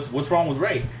Gobert? What's wrong with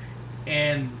Ray?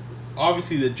 And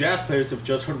obviously the Jazz players have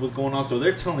just heard what's going on, so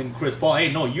they're telling Chris Paul,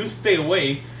 hey, no, you stay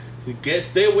away.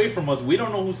 Stay away from us. We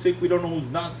don't know who's sick. We don't know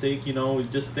who's not sick.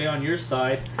 Just stay on your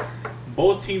side.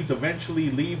 Both teams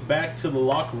eventually leave back to the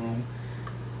locker room.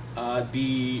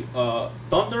 The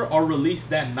Thunder are released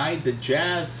that night. The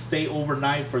Jazz stay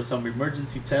overnight for some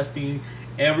emergency testing.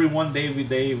 Everyone,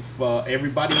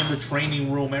 everybody in the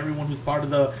training room, everyone who's part of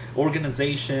the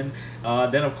organization.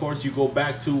 Then, of course, you go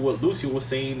back to what Lucio was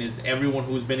saying is everyone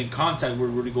who's been in contact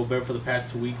with Rudy Gobert for the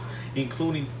past 2 weeks,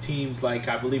 including teams like,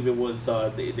 I believe it was,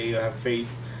 they have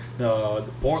faced the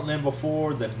Portland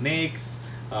before, the Knicks.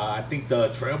 I think the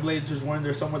Trailblazers were in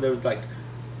there somewhere. There was like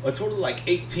a total of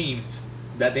 8 teams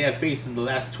that they have faced in the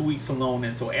last 2 weeks alone,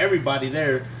 and so everybody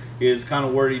there is kind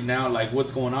of worried now, like what's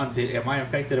going on? Am I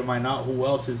infected? Am I not? Who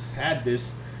else has had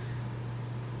this?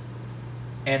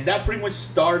 And that pretty much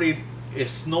started a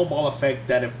snowball effect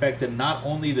that affected not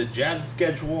only the Jazz's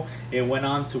schedule, it went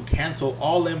on to cancel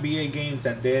all NBA games,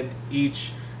 and then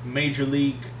each major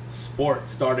league sport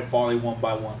started falling one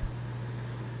by one.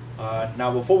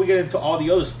 Now, before we get into all the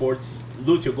other sports,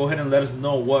 Lucio, go ahead and let us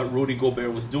know what Rudy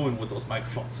Gobert was doing with those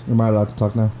microphones. Am I allowed to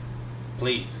talk now?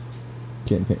 Please.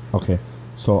 Okay.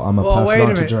 So I'm going to pass it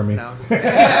on to Jeremy. No.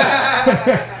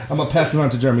 I'm going to pass it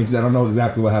on to Jeremy because I don't know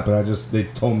exactly what happened. They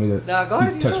told me that. No, go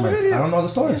ahead. You saw the video. I don't know the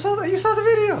story. You saw the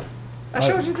video. I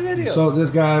showed you the video. So this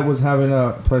guy was having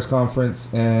a press conference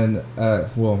and,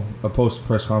 a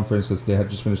post-press conference because they had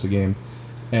just finished the game.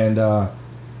 And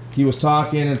he was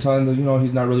talking and telling them,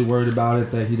 he's not really worried about it,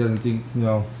 that he doesn't think,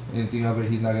 anything of it,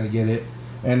 he's not going to get it.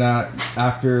 And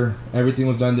after everything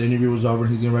was done, the interview was over,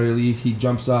 and he's getting ready to leave, he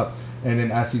jumps up, and then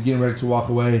as he's getting ready to walk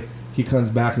away, he comes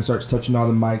back and starts touching all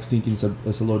the mics, thinking it's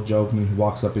a little joke, and he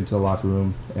walks up into the locker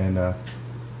room and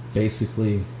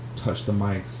basically touched the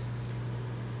mics.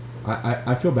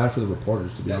 I feel bad for the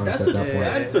reporters, to be honest, at that point.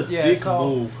 That's a dick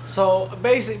move. So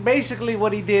basically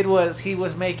what he did was he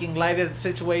was making light of the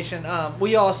situation.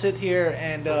 We all sit here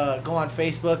and go on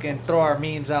Facebook and throw our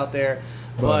memes out there.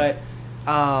 But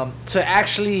to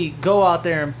actually go out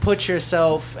there and put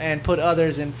yourself and put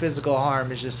others in physical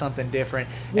harm is just something different.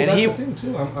 Well, and that's the thing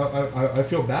too. I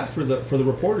feel bad for the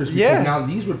reporters because now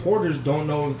these reporters don't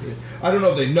know. I don't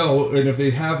know if they know, and if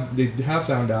they have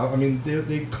found out. I mean,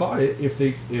 they caught it if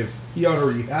he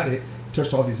already had it.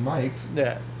 Touched all these mics.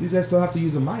 Yeah, these guys still have to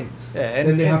use the mics. Yeah,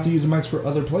 and they have to use the mics for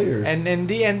other players. And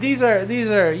these are these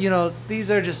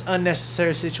are just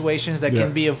unnecessary situations that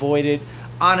can be avoided.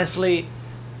 Honestly,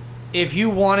 if you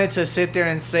wanted to sit there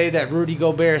and say that Rudy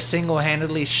Gobert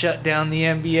single-handedly shut down the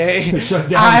NBA, shut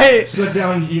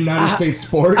down United States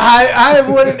sports, I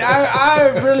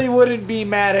really wouldn't be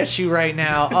mad at you right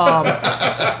now.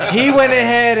 He went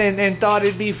ahead and thought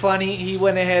it'd be funny. He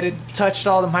went ahead and touched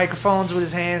all the microphones with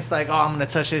his hands, like, oh, I'm gonna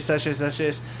touch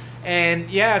this. And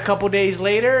yeah, a couple days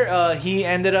later, he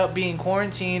ended up being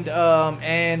quarantined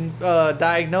and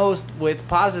diagnosed with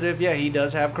positive. Yeah, he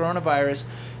does have coronavirus.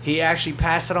 He actually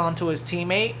passed it on to his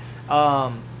teammate.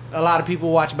 A lot of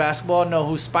people watch basketball know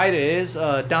who Spider is.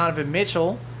 Donovan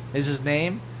Mitchell is his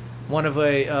name. One of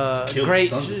a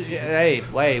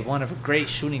one of a great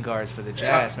shooting guards for the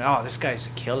Jazz. Man, oh, this guy's a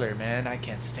killer, man. I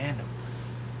can't stand him.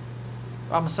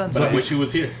 I'm a Suns fan. But I wish he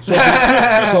was here.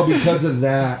 So because of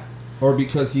that, or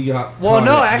because he got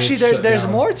there's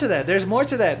more to that.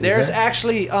 There's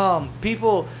actually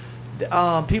people.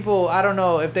 I don't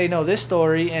know if they know this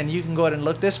story, and you can go ahead and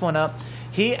look this one up.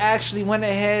 He actually went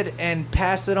ahead and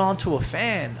passed it on to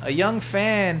a young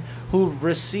fan who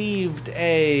received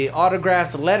a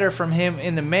autographed letter from him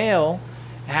in the mail,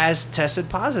 has tested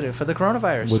positive for the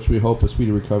coronavirus. Which we hope a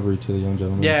speedy recovery to the young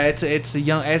gentleman. Yeah, it's a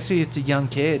young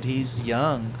kid. He's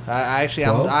young. I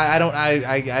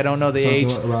don't know the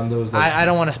age. Around those. I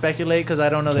don't want to speculate because I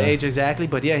don't know the age exactly.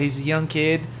 But yeah, he's a young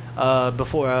kid.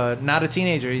 Not a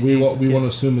teenager. We won't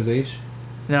assume his age?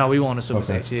 No, we won't assume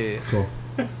his age. Yeah. Cool.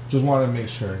 Just want to make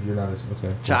sure you're not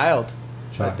okay. Child.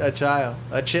 A child.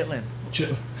 A chitlin.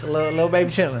 A little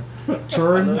baby chitlin.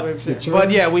 Churn.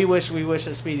 But yeah, we wish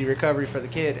a speedy recovery for the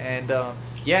kid. And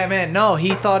yeah, man, no, he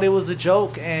thought it was a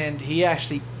joke, and he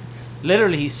actually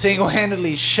literally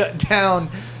single-handedly shut down,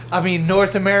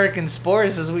 North American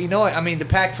sports as we know it. The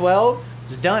Pac-12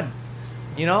 is done.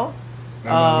 You know? They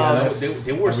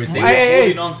were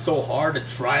holding on so hard to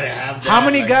try to have that. How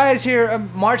many guys here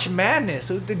March Madness?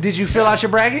 Did you fill out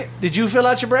your bracket?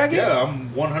 Yeah,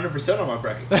 I'm 100% on my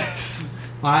bracket.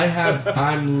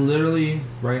 I'm literally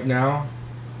right now,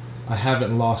 I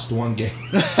haven't lost one game.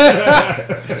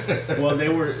 Well, they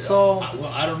were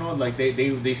I don't know, like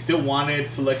they still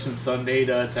wanted Selection Sunday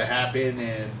to happen,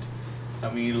 and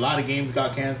a lot of games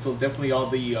got canceled. Definitely all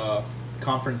the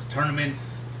conference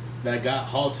tournaments that got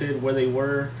halted where they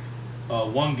were.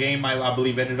 One game I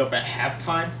believe ended up at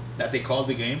halftime that they called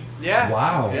the game. Yeah.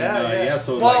 Wow. Yeah.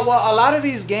 So a lot of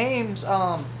these games,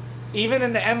 even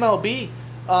in the MLB,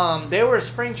 there were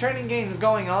spring training games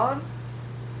going on,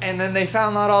 and then they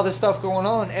found out all this stuff going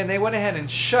on, and they went ahead and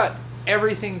shut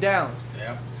everything down.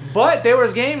 Yeah. But there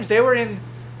was games they were in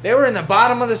the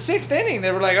bottom of the 6th inning.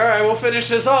 They were like, all right, we'll finish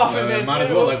this off, and then might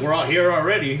as well, like, we're all here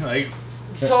already, like.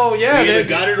 So yeah, we either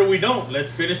got it or we don't.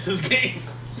 Let's finish this game.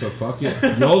 So fuck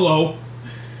it, YOLO.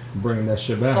 Bringing that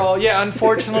shit back. So yeah,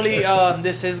 unfortunately,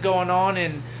 this is going on,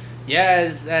 and yeah,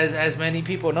 as many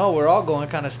people know, we're all going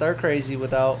kind of stir crazy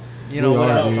without some.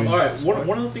 All right,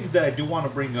 one of the things that I do want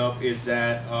to bring up is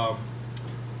that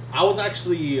I was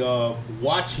actually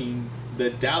watching the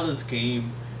Dallas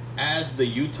game as the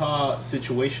Utah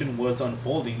situation was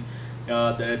unfolding.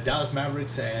 The Dallas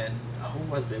Mavericks and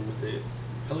who was it? Was it?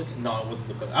 No, it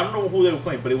wasn't the. I don't know who they were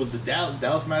playing, but it was the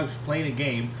Dallas Mavericks playing a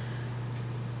game,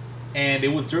 and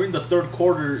it was during the third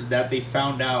quarter that they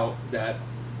found out that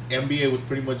NBA was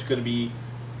pretty much going to be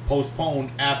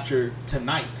postponed after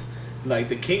tonight. Like,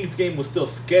 the Kings game was still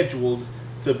scheduled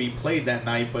to be played that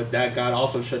night, but that got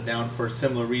also shut down for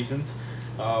similar reasons.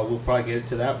 We'll probably get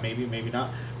into that, maybe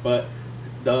not. But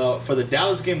for the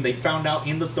Dallas game, they found out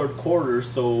in the third quarter,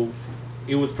 so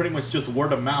it was pretty much just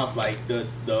word of mouth. Like,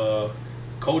 the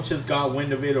coaches got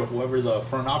wind of it, or whoever the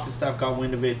front office staff got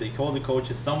wind of it. They told the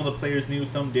coaches. Some of the players knew,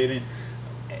 some didn't.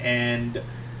 And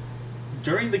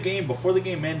during the game, before the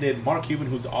game ended, Mark Cuban,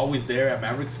 who's always there at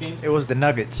Mavericks games, it was the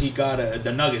Nuggets. He got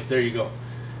the Nuggets. There you go.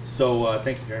 So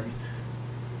thank you, Jeremy.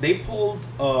 They pulled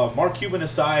Mark Cuban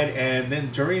aside, and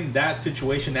then during that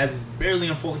situation, as it's barely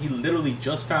unfolded, he literally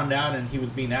just found out, and he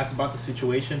was being asked about the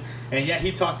situation. And yeah,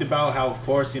 he talked about how, of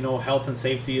course, health and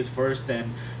safety is first,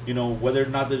 and whether or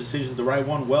not the decision is the right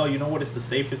one. Well, you know what? It's the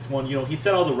safest one. He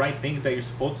said all the right things that you're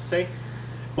supposed to say.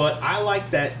 But I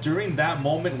like that during that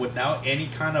moment, without any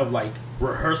kind of like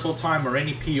rehearsal time or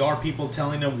any PR people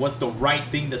telling them what's the right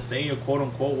thing to say or quote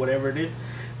unquote whatever it is,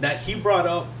 that he brought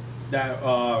up that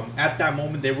at that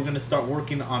moment they were going to start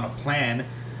working on a plan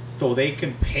so they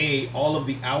can pay all of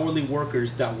the hourly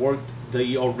workers that worked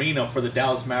the arena for the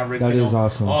Dallas Mavericks. That is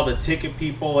awesome. All the ticket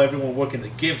people, everyone working the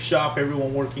gift shop,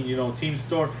 everyone working, team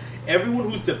store, everyone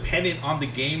who's dependent on the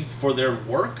games for their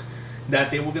work, that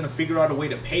they were going to figure out a way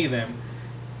to pay them.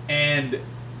 And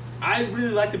I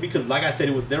really liked it because, like I said,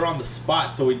 it was there on the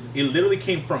spot, so it literally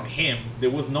came from him. There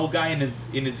was no guy in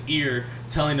his ear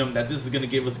telling him that this is going to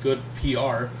give us good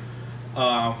PR.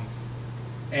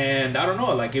 And I don't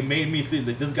know, like, it made me think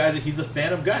that this guy's he's a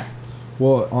stand-up guy.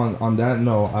 Well, on that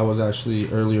note, I was actually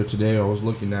earlier today, I was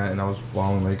looking at, and I was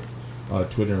following like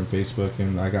Twitter and Facebook,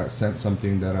 and I got sent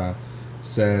something that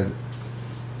said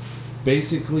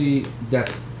basically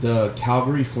that the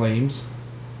Calgary Flames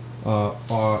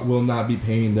will not be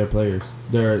paying their players,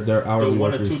 their hourly workers. They're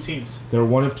one of two teams. They're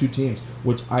one of two teams,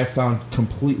 which I found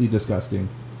completely disgusting.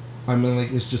 I mean,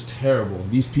 like, it's just terrible.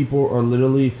 These people are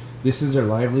literally, this is their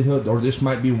livelihood, or this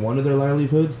might be one of their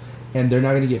livelihoods, and they're not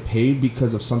going to get paid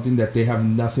because of something that they have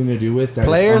nothing to do with. That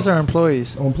players or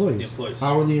employees? Oh, employees.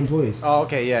 Hourly employees. Oh,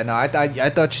 okay, yeah. No, I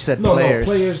thought you said players.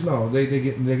 No, players, no.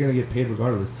 They're going to get paid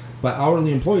regardless. But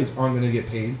hourly employees aren't going to get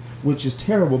paid, which is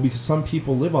terrible because some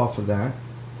people live off of that.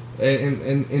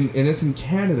 And it's in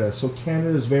Canada, so Canada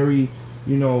is very,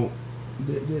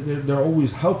 they're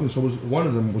always helping. So one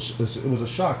of them it was a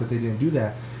shock that they didn't do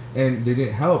that, and they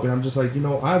didn't help. And I'm just like,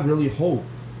 I really hope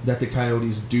that the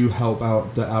Coyotes do help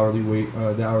out the hourly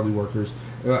workers,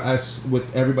 as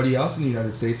with everybody else in the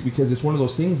United States, because it's one of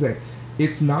those things that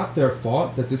it's not their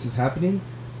fault that this is happening,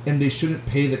 and they shouldn't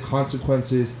pay the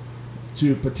consequences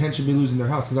to potentially losing their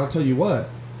house. Because I'll tell you what,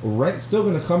 rent's still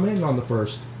going to come in on the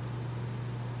 1st.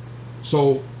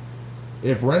 So,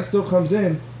 if rent still comes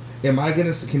in, can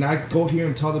I go here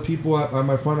and tell the people at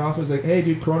my front office, like, hey,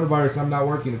 dude, coronavirus, I'm not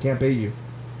working, I can't pay you?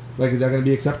 Like, is that going to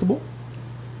be acceptable?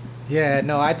 Yeah,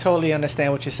 no, I totally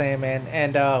understand what you're saying, man.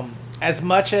 And as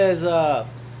much as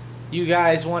you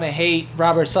guys want to hate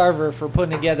Robert Sarver for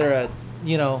putting together a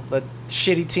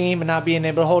shitty team and not being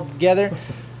able to hold it together,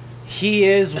 he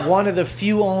is one of the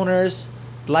few owners,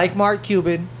 like Mark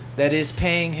Cuban, that is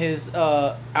paying his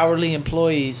hourly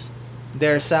employees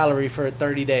their salary for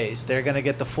 30 days. They're going to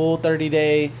get the full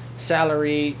 30-day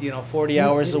salary, 40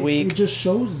 hours a week. It just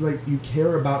shows, like, you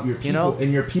care about your people,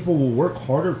 and your people will work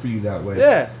harder for you that way.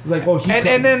 Yeah. It's like,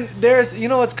 and then there's,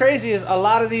 what's crazy is a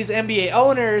lot of these NBA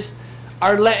owners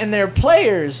are letting their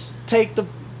players take the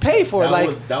pay for it.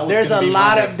 There's a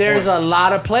lot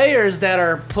of players that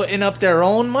are putting up their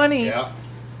own money. Yeah.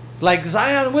 Like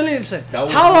Zion Williamson.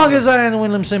 How long has Zion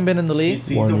Williamson been in the league?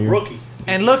 He's a rookie.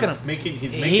 And look at him.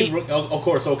 He's making of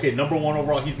course, okay, number one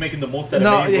overall, he's making the most out of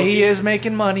any rookie. No, he is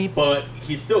making money. But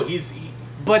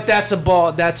But that's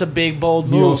a big, bold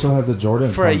move. He also has a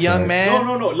Jordan for a young man.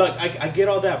 No. Like, I get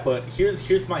all that, but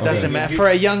here's my doesn't matter for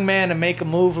a young man to make a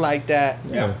move like that.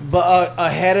 Yeah. But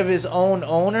ahead of his own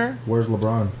owner. Where's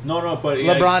LeBron? No, but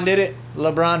LeBron did it.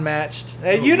 Lebron matched. Come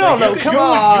on, you're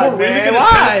really man. Gonna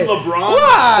test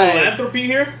LeBron philanthropy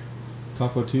here?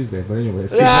 Taco Tuesday, but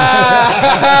anyways. No.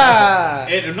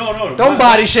 Don't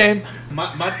body shame.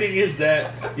 My thing is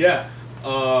that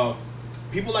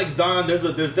people like Zion, there's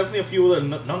definitely a few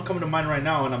that none coming to mind right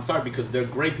now, and I'm sorry because they're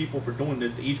great people for doing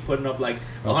this. Each putting up like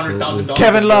 $100,000.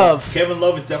 Kevin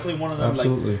Love is definitely one of them.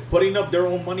 Absolutely. Like putting up their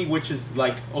own money, which is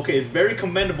like okay, it's very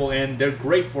commendable, and they're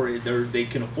great for it. They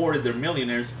can afford it. They're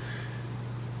millionaires.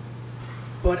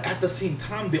 But at the same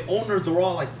time, the owners are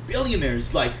all like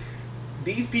billionaires. Like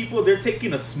these people, they're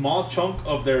taking a small chunk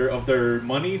of their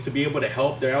money to be able to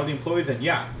help their hourly employees, and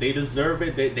yeah, they deserve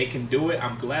it. They can do it.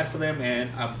 I'm glad for them,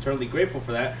 and I'm eternally grateful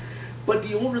for that. But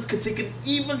the owners could take an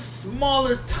even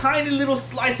smaller, tiny little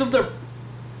slice of their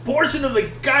portion of the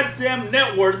goddamn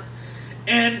net worth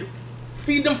and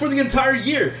feed them for the entire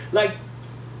year. Like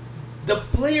the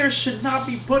players should not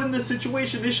be put in this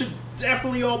situation. They should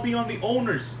definitely all be on the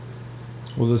owners.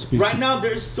 Well, right now,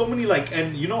 there's so many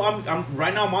I'm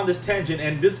right now I'm on this tangent,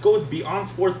 and this goes beyond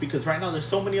sports because right now there's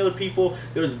so many other people.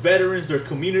 There's veterans, there's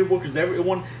community workers,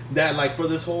 everyone that like for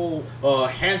this whole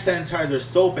hand sanitizer,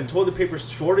 soap, and toilet paper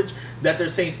shortage that they're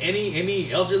saying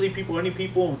any elderly people, any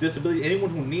people with disability,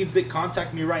 anyone who needs it,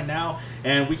 contact me right now,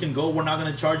 and we can go. We're not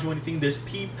gonna charge you anything. There's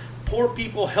poor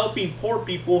people helping poor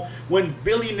people when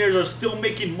billionaires are still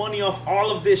making money off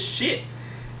all of this shit,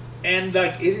 and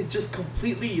like it is just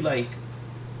completely like.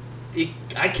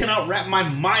 I cannot wrap my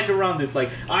mind around this. Like,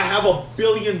 I have $1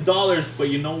 billion, but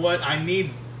you know what? I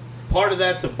need part of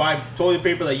that to buy toilet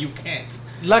paper that you can't.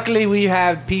 luckily we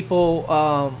have people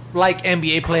like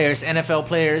NBA players, NFL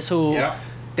players who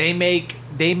they make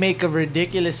a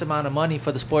ridiculous amount of money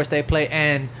for the sports they play.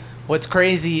 And what's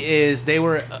crazy is they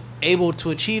were able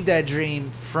to achieve that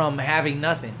dream from having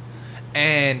nothing.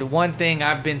 And one thing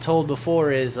I've been told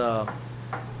before is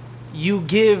you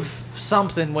give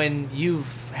something when you've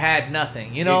had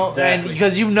nothing, you know, and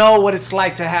because you know what it's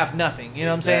like to have nothing, you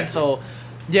know what I'm saying? So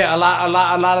yeah, a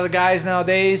lot of the guys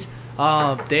nowadays,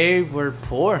 they were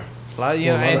poor. A lot of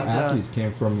athletes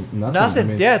came from nothing. Nothing. I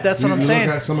mean, yeah, that's what I'm saying.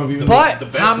 Look at some of even but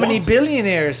how many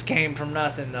billionaires came from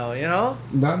nothing, though? You know.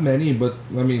 Not many, but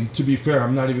I mean, to be fair, I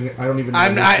don't even know.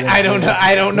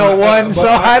 I don't know one. So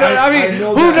I mean,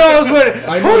 who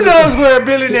knows where a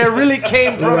billionaire really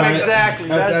came from exactly?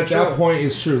 At that point,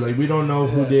 it's true. Like we don't know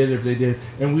who did, if they did,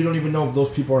 and we don't even know if those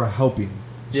people are helping.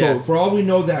 So for all we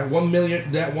know, that one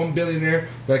billionaire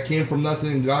that came from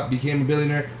nothing and became a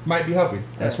billionaire might be helping.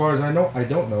 As far as I know, I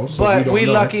don't know. So but we're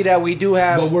lucky that we do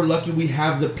have. But we're lucky we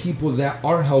have the people that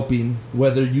are helping,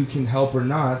 whether you can help or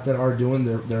not, that are doing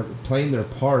they're playing their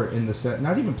part in the set.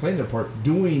 Not even playing their part,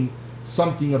 doing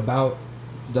something about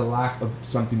the lack of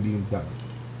something being done.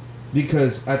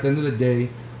 Because at the end of the day,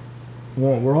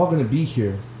 well, we're all going to be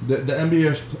here. The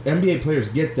NBA players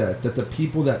get that the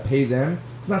people that pay them.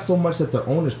 It's not so much that the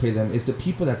owners pay them. It's the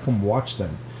people that come watch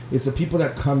them. It's the people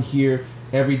that come here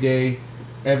every day,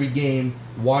 every game,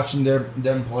 watching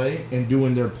them play and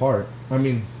doing their part. I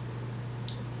mean,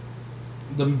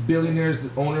 the billionaires, the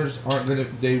owners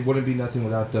they wouldn't be nothing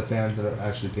without the fans that are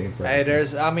actually paying for it.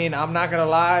 Hey, I'm not going to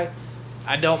lie.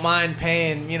 I don't mind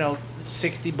paying,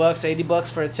 $60,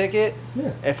 $80 for a ticket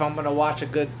if I'm going to watch a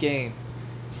good game.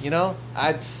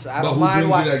 I don't mind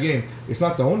watching that game. It's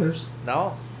not the owners.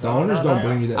 No. The owners don't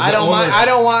bring you that.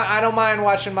 I don't mind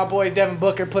watching my boy Devin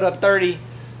Booker put up 30,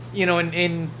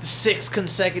 in 6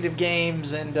 consecutive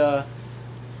games, and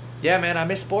yeah, man, I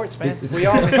miss sports, man. We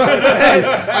all miss sports, man.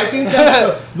 I think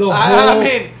that's the whole.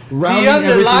 The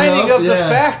underlining of the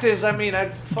fact is, I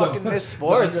fucking miss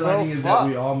sports. The underlining is that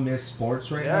we all miss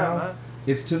sports right now. Man.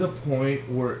 It's to the point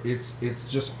where it's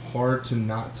just hard to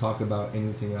not talk about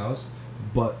anything else,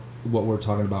 but what we're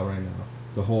talking about right now.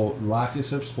 The whole lack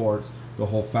of sports, the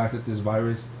whole fact that this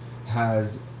virus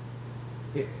has,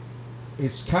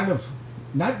 it's kind of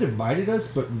not divided us,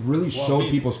 but really showed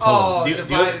people's colors.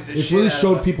 It's really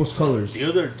showed people's colors. The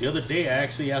other day, I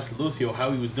actually asked Lucio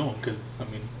how he was doing because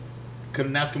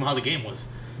couldn't ask him how the game was.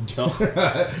 So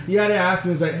you had to ask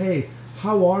him. He's like, "Hey,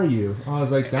 how are you?" I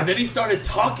was like, and then he started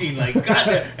talking like,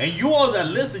 "God," and you all that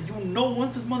listen,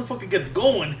 once this motherfucker gets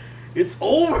going, it's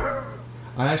over.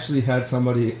 I actually had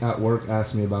somebody at work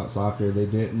ask me about soccer. They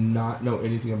did not know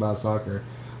anything about soccer.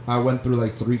 I went through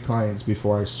like 3 clients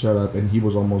before I shut up, and he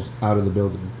was almost out of the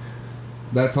building.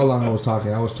 That's how long I was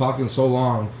talking. I was talking so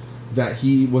long that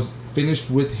he was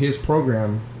finished with his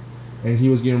program, and he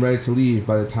was getting ready to leave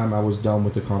by the time I was done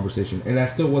with the conversation. And I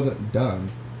still wasn't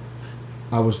done.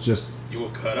 I was just... You were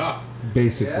cut off.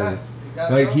 Basically. Yeah.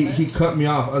 Like he cut me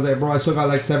off. I was like, bro, I still got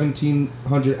like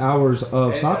 1,700 hours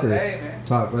of soccer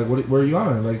talk. Like, where are you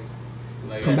on? Like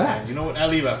come back. Man, you know what? I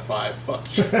leave at 5.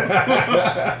 Fuck you.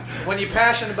 When you're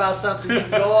passionate about something, you can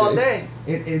go all day.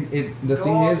 And the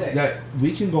thing is that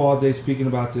we can go all day speaking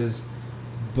about this,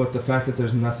 but the fact that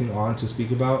there's nothing on to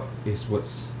speak about is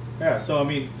what's... Yeah, so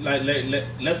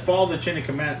let's follow the chain of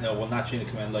command. No, well, not chain of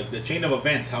command. Like the chain of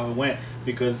events, how it went.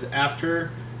 Because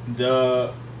after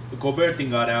the Gobert thing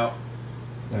got out,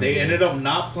 they ended up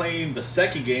not playing the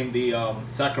second game, the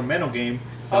Sacramento game.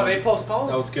 They postponed.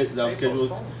 That was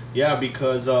scheduled. Yeah,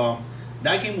 because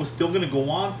that game was still going to go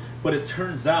on, but it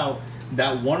turns out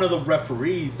that one of the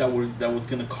referees that was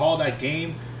going to call that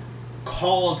game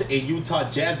called a Utah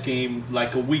Jazz game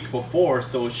like a week before,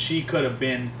 so she could have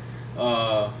been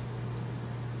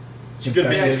She could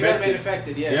have been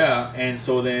infected. Yeah, and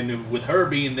so then with her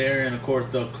being there, and of course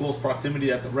the close proximity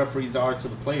that the referees are to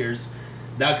the players,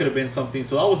 that could have been something.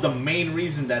 So that was the main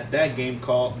reason that game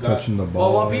got touching the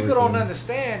ball. Well, what people don't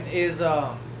understand is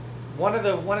one of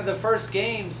the first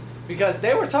games, because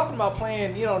they were talking about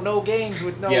playing, no games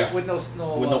with no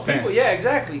fans. People. Yeah,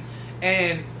 exactly.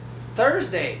 And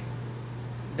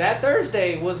that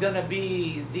Thursday was going to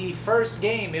be the first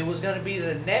game. It was going to be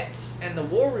the Nets and the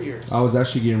Warriors. I was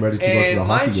actually getting ready to go to the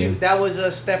hockey game. That was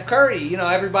Steph Curry.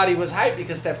 Everybody was hyped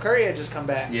because Steph Curry had just come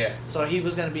back. Yeah. So he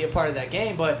was going to be a part of that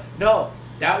game. But no,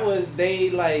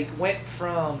 they went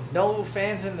from no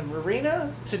fans in the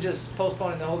arena to just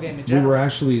postponing the whole game in general. We were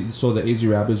actually, so the AZ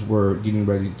Rapids were getting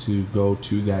ready to go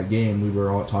to that game. We were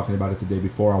all talking about it the day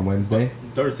before on Wednesday.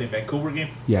 Thursday, Vancouver game?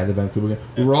 Yeah, the Vancouver game.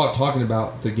 Yeah. We were all talking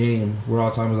about the game. We were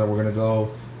all talking about we're going to go,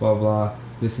 blah, blah.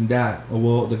 this and that.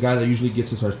 Well, the guy that usually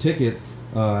gets us our tickets,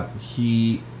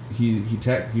 we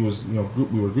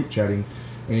were group chatting,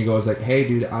 and he goes like, hey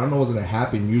dude, I don't know what's gonna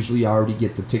happen. Usually I already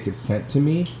get the tickets sent to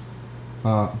me,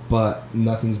 but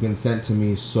nothing's been sent to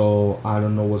me, so I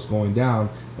don't know what's going down.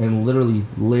 And literally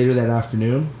later that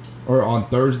afternoon, or on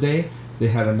Thursday, they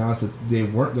had announced that they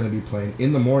weren't going to be playing.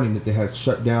 In the morning, that they had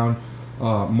shut down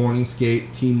morning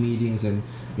skate, team meetings, and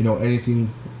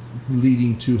anything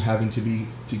leading to having to be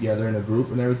together in a group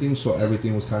and everything. So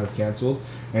everything was kind of canceled.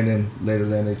 And then later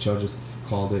the NHL just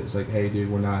called it. It's like, hey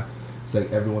dude, we're not. It's like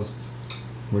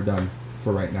we're done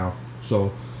for right now.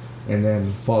 So, and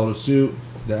then followed suit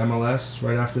the MLS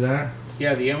right after that.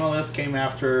 Yeah, the MLS came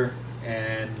after,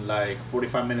 and like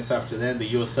 45 minutes after then,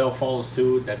 the USL followed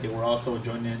suit that they were also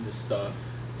joining this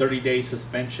 30-day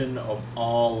suspension of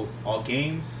all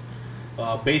games.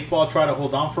 Baseball tried to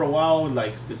hold on for a while,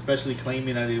 like especially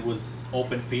claiming that it was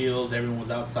open field, everyone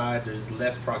was outside, there's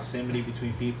less proximity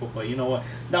between people. But you know what?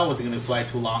 That wasn't going to fly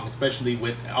too long, especially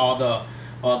with all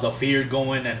the fear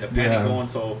going and the panic going.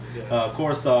 So of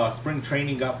course, spring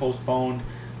training got postponed.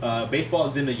 Baseball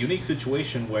is in a unique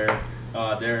situation where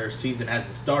their season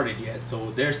hasn't started yet,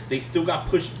 so they still got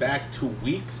pushed back 2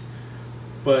 weeks.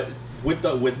 But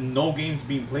with no games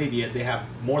being played yet, they have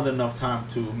more than enough time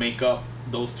to make up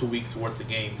those 2 weeks worth of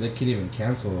games. They could even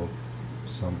cancel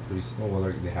some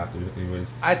they have to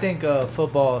anyways. I think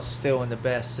football is still in the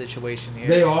best situation here.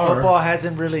 They are. Football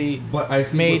hasn't really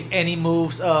made any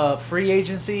moves. Free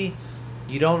agency,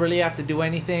 you don't really have to do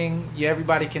anything.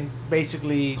 Everybody can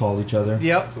basically call each other.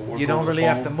 Yep. You don't really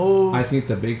have to move. I think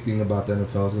the big thing about the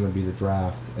NFL is going to be the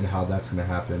draft and how that's going to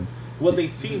happen. Well, they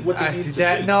see what they need to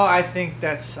see. No, I think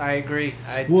I agree.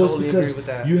 I totally agree with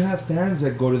that. You have fans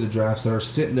that go to the drafts that are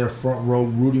sitting there front row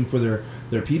rooting for their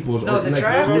peoples. No, the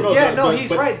draft.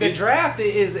 He's right. The draft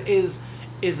is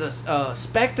a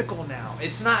spectacle now.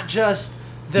 It's not just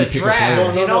the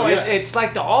draft. It's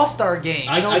like the All-Star game.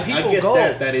 I get go.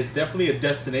 That is definitely a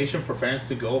destination for fans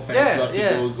to go. Fans love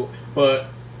to go. But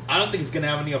I don't think it's gonna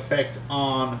have any effect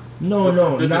on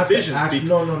the decisions.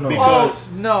 Because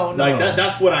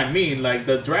that's what I mean. Like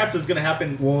the draft is gonna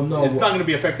happen. Well, no, it's not gonna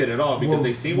be affected at all because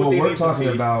they see what they need to see. What we're talking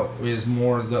about is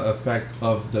more the effect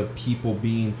of the people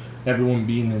everyone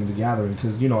being in the gathering.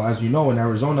 Because as you know, in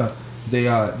Arizona, they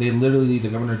literally, the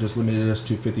governor just limited us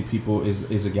to 50 people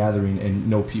is a gathering, and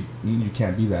no people, you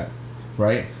can't be that,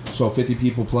 right? So 50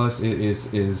 people plus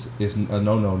is a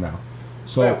no now.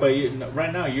 So, but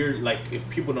right now you're like, if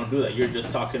people don't do that, you're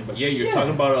just talking about talking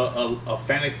about a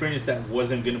fan experience that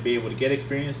wasn't going to be able to get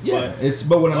experience. Yeah,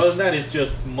 but other than that, it's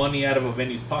just money out of a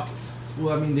venue's pocket.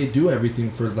 Well, I mean, they do everything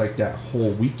for like that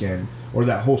whole weekend or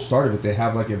that whole start of it. They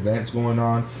have like events going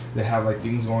on. They have like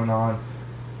things going on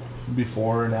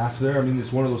before and after. I mean,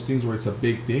 it's one of those things where it's a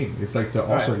big thing. It's like the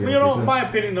All-Star game. My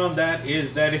opinion on that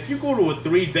is that if you go to a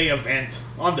 3-day event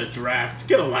on the draft,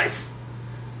 get a life.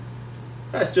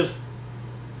 That's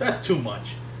too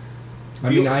much. I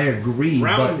mean, I agree.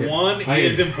 Round one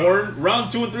is important.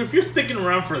 Round 2 and 3, if you're sticking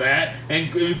around for that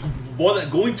and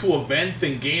going to events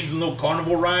and games and little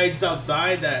carnival rides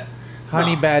outside,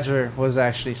 Honey Badger was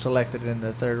actually selected in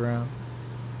the 3rd round,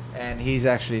 and he's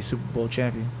actually a Super Bowl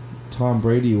champion. Tom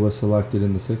Brady was selected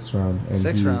in the 6th round. And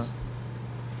 6th round.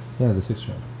 Yeah, the 6th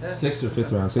round. Yeah, 6th or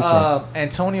 5th round. 6th round.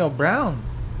 Antonio Brown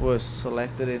was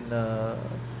selected in the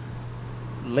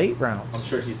late rounds. I'm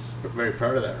sure he's very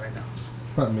proud of that right now.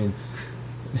 I mean,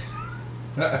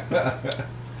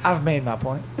 I've made my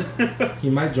point. He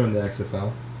might join the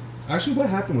XFL. Actually, what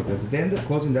happened with that? Did they end up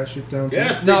closing that shit down too?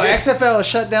 Yes, no, XFL is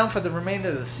shut down for the remainder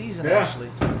of the season, actually.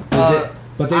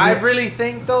 I really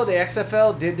think, though, the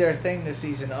XFL did their thing this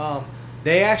season.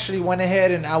 They actually went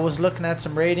ahead, and I was looking at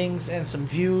some ratings and some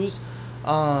views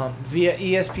via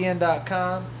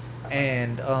ESPN.com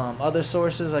and other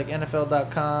sources like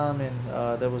NFL.com,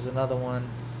 and there was another one.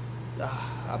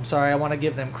 I'm sorry, I want to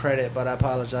give them credit, but I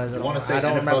apologize. You want to say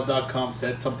NFL.com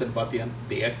said something about the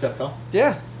XFL?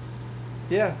 Yeah.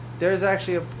 There's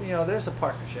actually there's a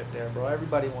partnership there, bro.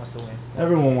 Everybody wants to win.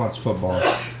 Everyone wants football.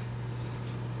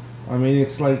 I mean,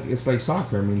 it's like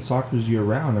soccer. I mean, soccer's year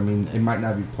round. I mean, it might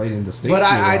not be played in the States. But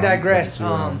I digress.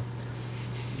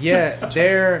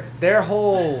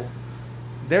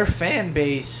 Their fan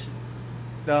base,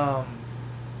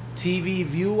 TV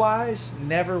view wise,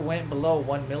 never went below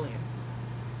 1 million.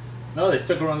 No, they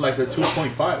stuck around like they're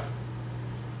 2.5.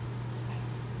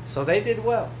 So they did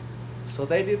well.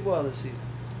 This season.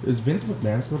 Is Vince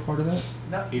McMahon still part of that?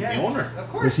 No, he's the owner. Of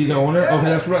course. Is he the owner? Yeah. Okay,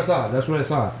 that's what I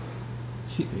thought.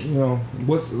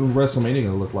 What's WrestleMania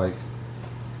gonna look like?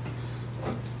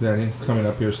 Danny, it's coming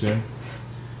up here soon.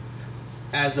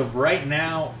 As of right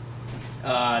now,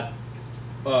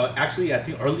 actually, I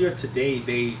think earlier today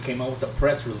they came out with a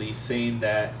press release saying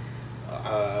that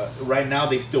right now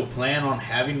they still plan on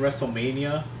having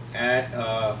WrestleMania at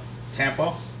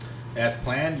Tampa as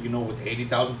planned. With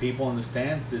 80,000 people in the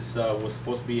stands. This was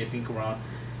supposed to be, I think, around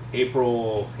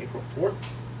April 4th,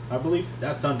 I believe.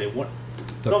 That's Sunday.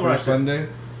 The first Sunday.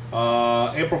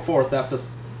 April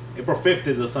 4th. April 5th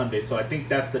is a Sunday, so I think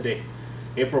that's the day,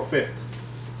 April 5th.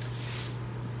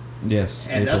 Yes,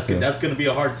 and that's going to be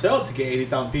a hard sell to get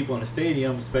 80,000 people in a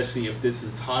stadium, especially if this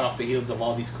is hot off the heels of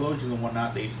all these closures and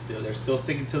whatnot. They're still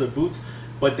sticking to their boots,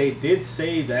 but they did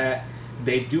say that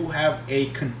they do have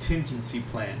a contingency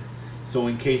plan. So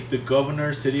in case the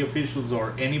governor, city officials,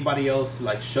 or anybody else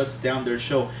shuts down their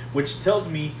show, which tells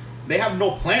me they have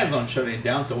no plans on shutting it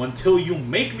down. So until you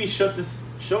make me shut this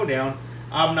show down,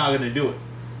 I'm not going to do it.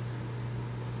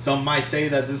 Some might say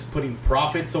that this is putting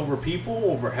profits over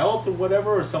people, over health or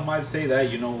whatever, or some might say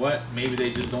that, maybe they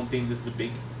just don't think this is a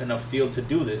big enough deal to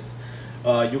do this.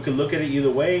 You can look at it either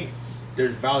way.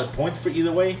 There's valid points for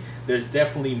either way. There's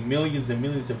definitely millions and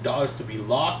millions of dollars to be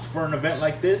lost for an event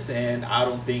like this, and I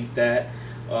don't think that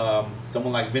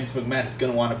someone like Vince McMahon is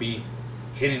going to want to be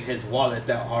hitting his wallet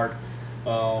that hard.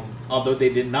 Although they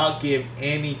did not give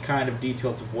any kind of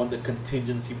details of what the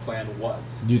contingency plan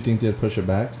was. Do you think they'd push it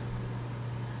back?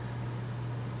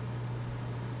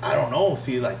 I don't know.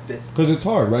 See, this because it's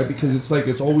hard, right? Because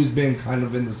it's always been kind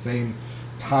of in the same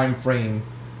time frame,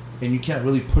 and you can't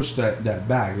really push that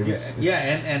back. And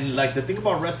the thing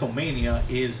about WrestleMania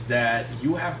is that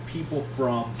you have people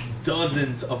from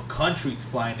dozens of countries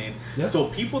flying in. Yeah. So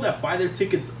people that buy their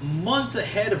tickets months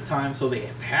ahead of time, so they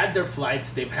have had their flights,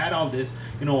 they've had all this.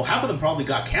 Half of them probably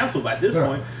got canceled by this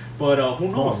point, but who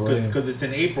knows? Because it's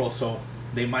in April, so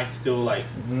they might still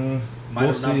might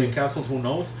have not been canceled. Who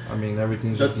knows? I mean,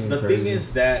 everything's just getting crazy. The thing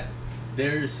is that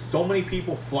there's so many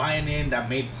people flying in that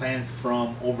made plans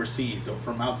from overseas or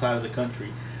from outside of the country.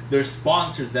 There's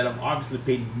sponsors that have obviously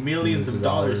paid millions of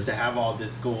dollars to have all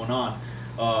this going on.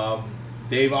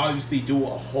 They've obviously do a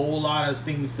whole lot of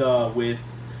things with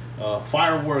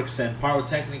fireworks and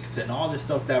pyrotechnics and all this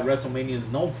stuff that WrestleMania is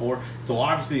known for. So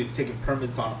obviously they've taken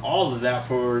permits on all of that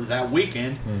for that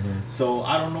weekend. Mm-hmm. So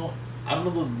I don't know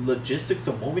the logistics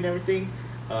of moving everything.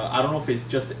 I don't know if it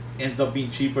just ends up being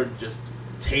cheaper to just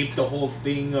tape the whole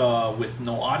thing with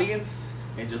no audience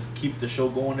and just keep the show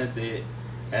going as it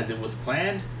was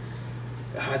planned.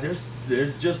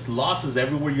 There's just losses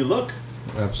everywhere you look.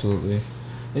 Absolutely.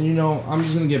 And I'm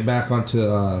just gonna get back onto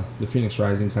the Phoenix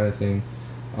Rising kind of thing.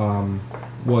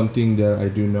 One thing that I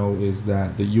do know is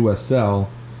that the USL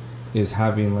is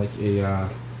having a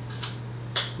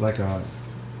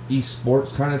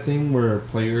esports kind of thing where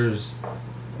players,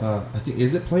 I think,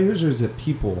 is it players or is it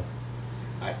people?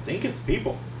 I think it's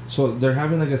people. So they're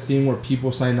having a thing where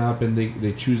people sign up and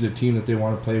they choose a team that they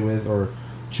want to play with or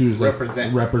choose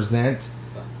represent,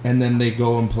 and then they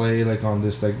go and play on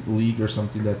this league or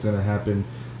something that's going to happen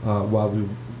while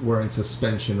we're in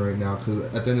suspension right now, because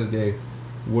at the end of the day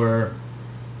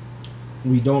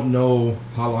we don't know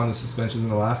how long the suspension is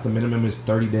going to last. The minimum is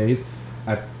 30 days.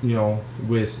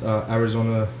 With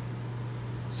Arizona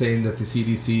saying that the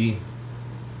CDC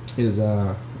is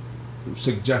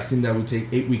suggesting that we take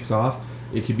 8 weeks off.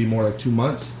 It could be more like 2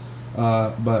 months,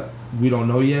 but we don't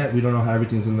know yet. We don't know how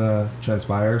everything's gonna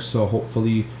transpire. So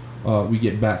hopefully we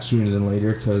get back sooner than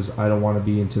later, because I don't want to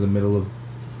be into the middle of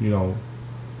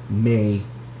May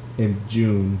and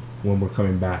June when we're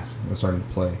coming back and starting to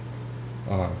play,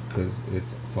 because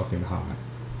it's fucking hot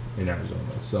in Arizona.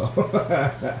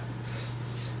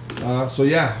 So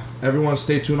yeah, everyone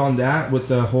stay tuned on that with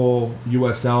the whole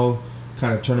USL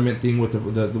kind of tournament thing with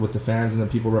the fans and the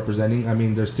people representing. I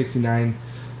mean, there's 69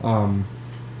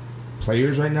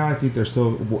 players right now. I think there's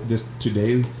still this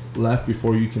today left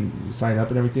before you can sign up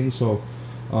and everything. So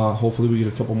hopefully we get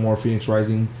a couple more Phoenix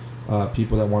Rising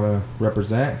people that want to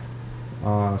represent,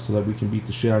 so that we can beat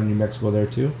the shit out of New Mexico there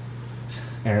too,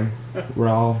 and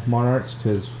Real Monarchs,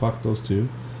 because fuck those two,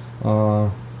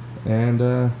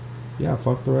 and yeah,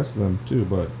 fuck the rest of them too,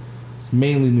 but it's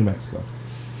mainly New Mexico.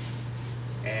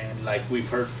 And we've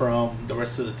heard from the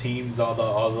rest of the teams, all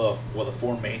the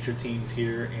four major teams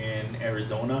here in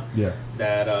Arizona,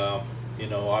 that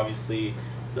obviously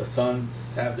the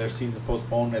Suns have their season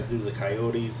postponed, as do the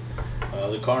Coyotes.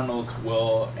 The Cardinals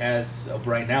will, as of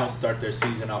right now, start their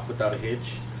season off without a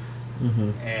hitch.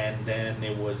 Mm-hmm. And then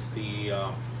it was the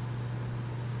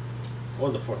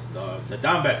fourth? The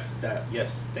Diamondbacks.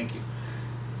 Thank you.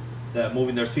 That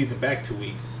moving their season back 2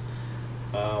 weeks.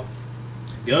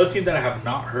 The other team that I have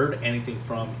not heard anything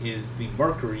from is the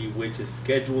Mercury, which is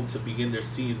scheduled to begin their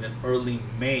season early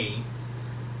May.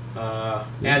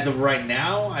 As of right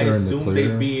now, I assume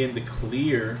they'd be in the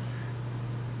clear.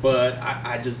 But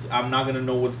I'm not gonna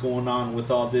know what's going on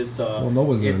with all this no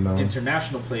one's gonna know.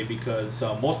 International play because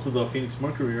most of the Phoenix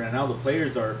Mercury right now, the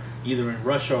players are either in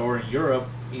Russia or in Europe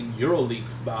in EuroLeague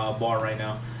bar right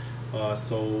now.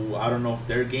 So I don't know if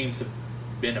their games have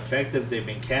been effective, they've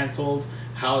been canceled,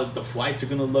 how the flights are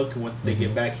gonna look once they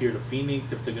get back here to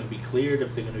Phoenix, if they're gonna be cleared,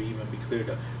 if they're gonna even be cleared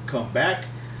to come back.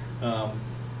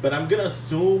 But I'm gonna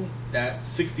assume that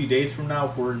 60 days from now,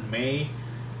 if we're in May,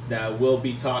 that we'll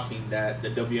be talking that the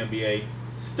WNBA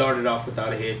started off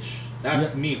without a hitch.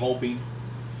 That's me hoping.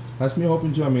 That's me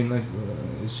hoping too. I mean, like,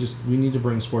 it's just we need to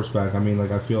bring sports back. I mean,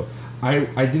 like, I feel I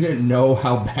didn't know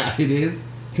how bad it is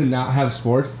to not have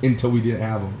sports until we didn't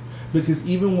have them. Because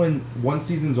even when one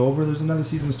season's over, there's another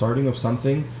season starting of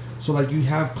something. So like you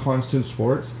have constant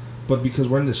sports, but because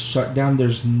we're in this shutdown,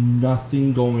 there's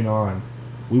nothing going on.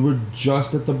 We were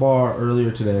just at the bar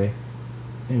earlier today.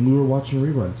 And we were watching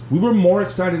reruns. We were more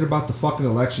excited about the fucking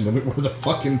election than we were the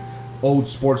fucking old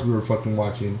sports we were fucking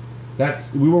watching.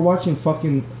 We were watching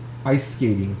fucking ice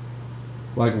skating.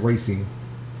 Like racing.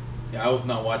 Yeah, I was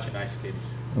not watching ice skating.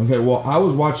 Okay, well, I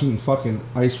was watching fucking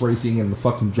ice racing and the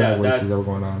fucking drag races that were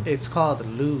going on. It's called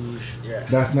luge. Yeah.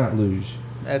 That's not luge.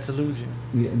 That's luge.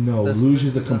 Yeah, no, luge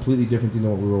is a completely different thing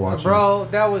than what we were watching. Bro,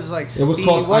 that was like speed. It was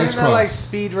called Wasn't that cross. like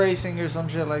speed racing or some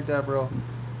shit like that, bro?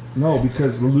 No,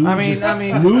 because luge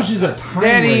luge is a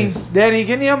time race. Danny,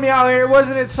 can you help me out here?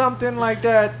 Wasn't it something like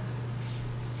that?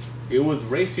 It was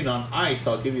racing on ice,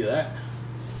 I'll give you that.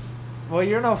 Well,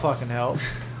 you're no fucking help.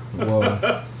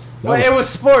 Well, it was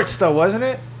sports though, wasn't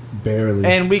it? Barely.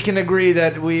 And we can agree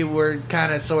that we were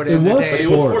kind of sort of entertained. It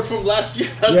was sports from last year.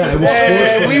 Yeah, it was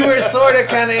sports. We were sort of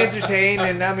kind of entertained,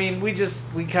 and I mean, we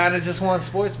kind of just want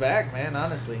sports back, man.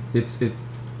 Honestly, It's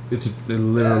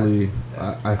literally.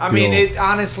 Yeah. I feel, I mean, it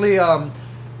honestly.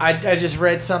 I just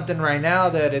read something right now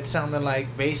that it sounded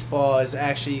like baseball is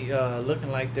actually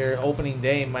looking like their opening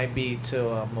day might be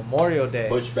to Memorial Day.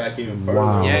 Push back even further.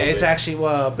 Wow. Yeah, it's actually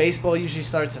baseball usually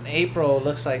starts in April. It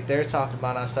looks like they're talking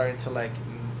about not starting until like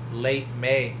late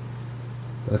May.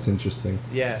 That's interesting.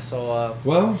 Yeah. So.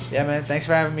 Well. Yeah, man. Thanks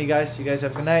for having me, guys. You guys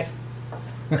have a good night.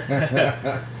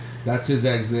 That's his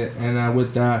exit, and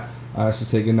with that. I should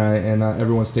say goodnight, and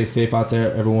everyone stay safe out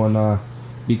there. Everyone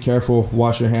be careful,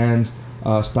 wash your hands,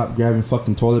 stop grabbing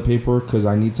fucking toilet paper because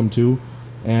I need some too.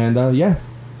 And yeah,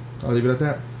 I'll leave it at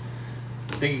that.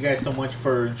 Thank you guys so much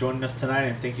for joining us tonight,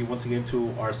 and thank you once again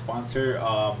to our sponsor,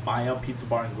 Maya Pizza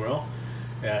Bar and Grill,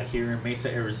 here in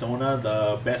Mesa, Arizona,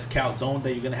 the best calzone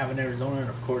that you're going to have in Arizona. And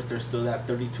of course, there's still that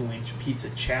 32-inch pizza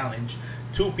challenge.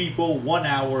 2 people, 1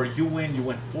 hour, you win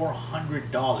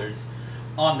 $400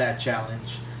 on that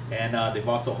challenge. And they've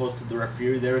also hosted the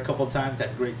referee there a couple of times,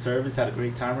 had great service, had a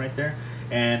great time right there.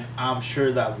 And I'm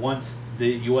sure that once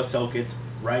the USL gets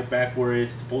right back where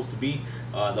it's supposed to be,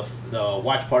 the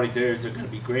watch party there is going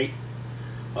to be great.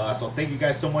 So thank you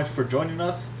guys so much for joining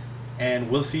us.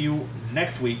 And we'll see you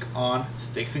next week on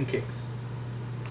Sticks and Kicks.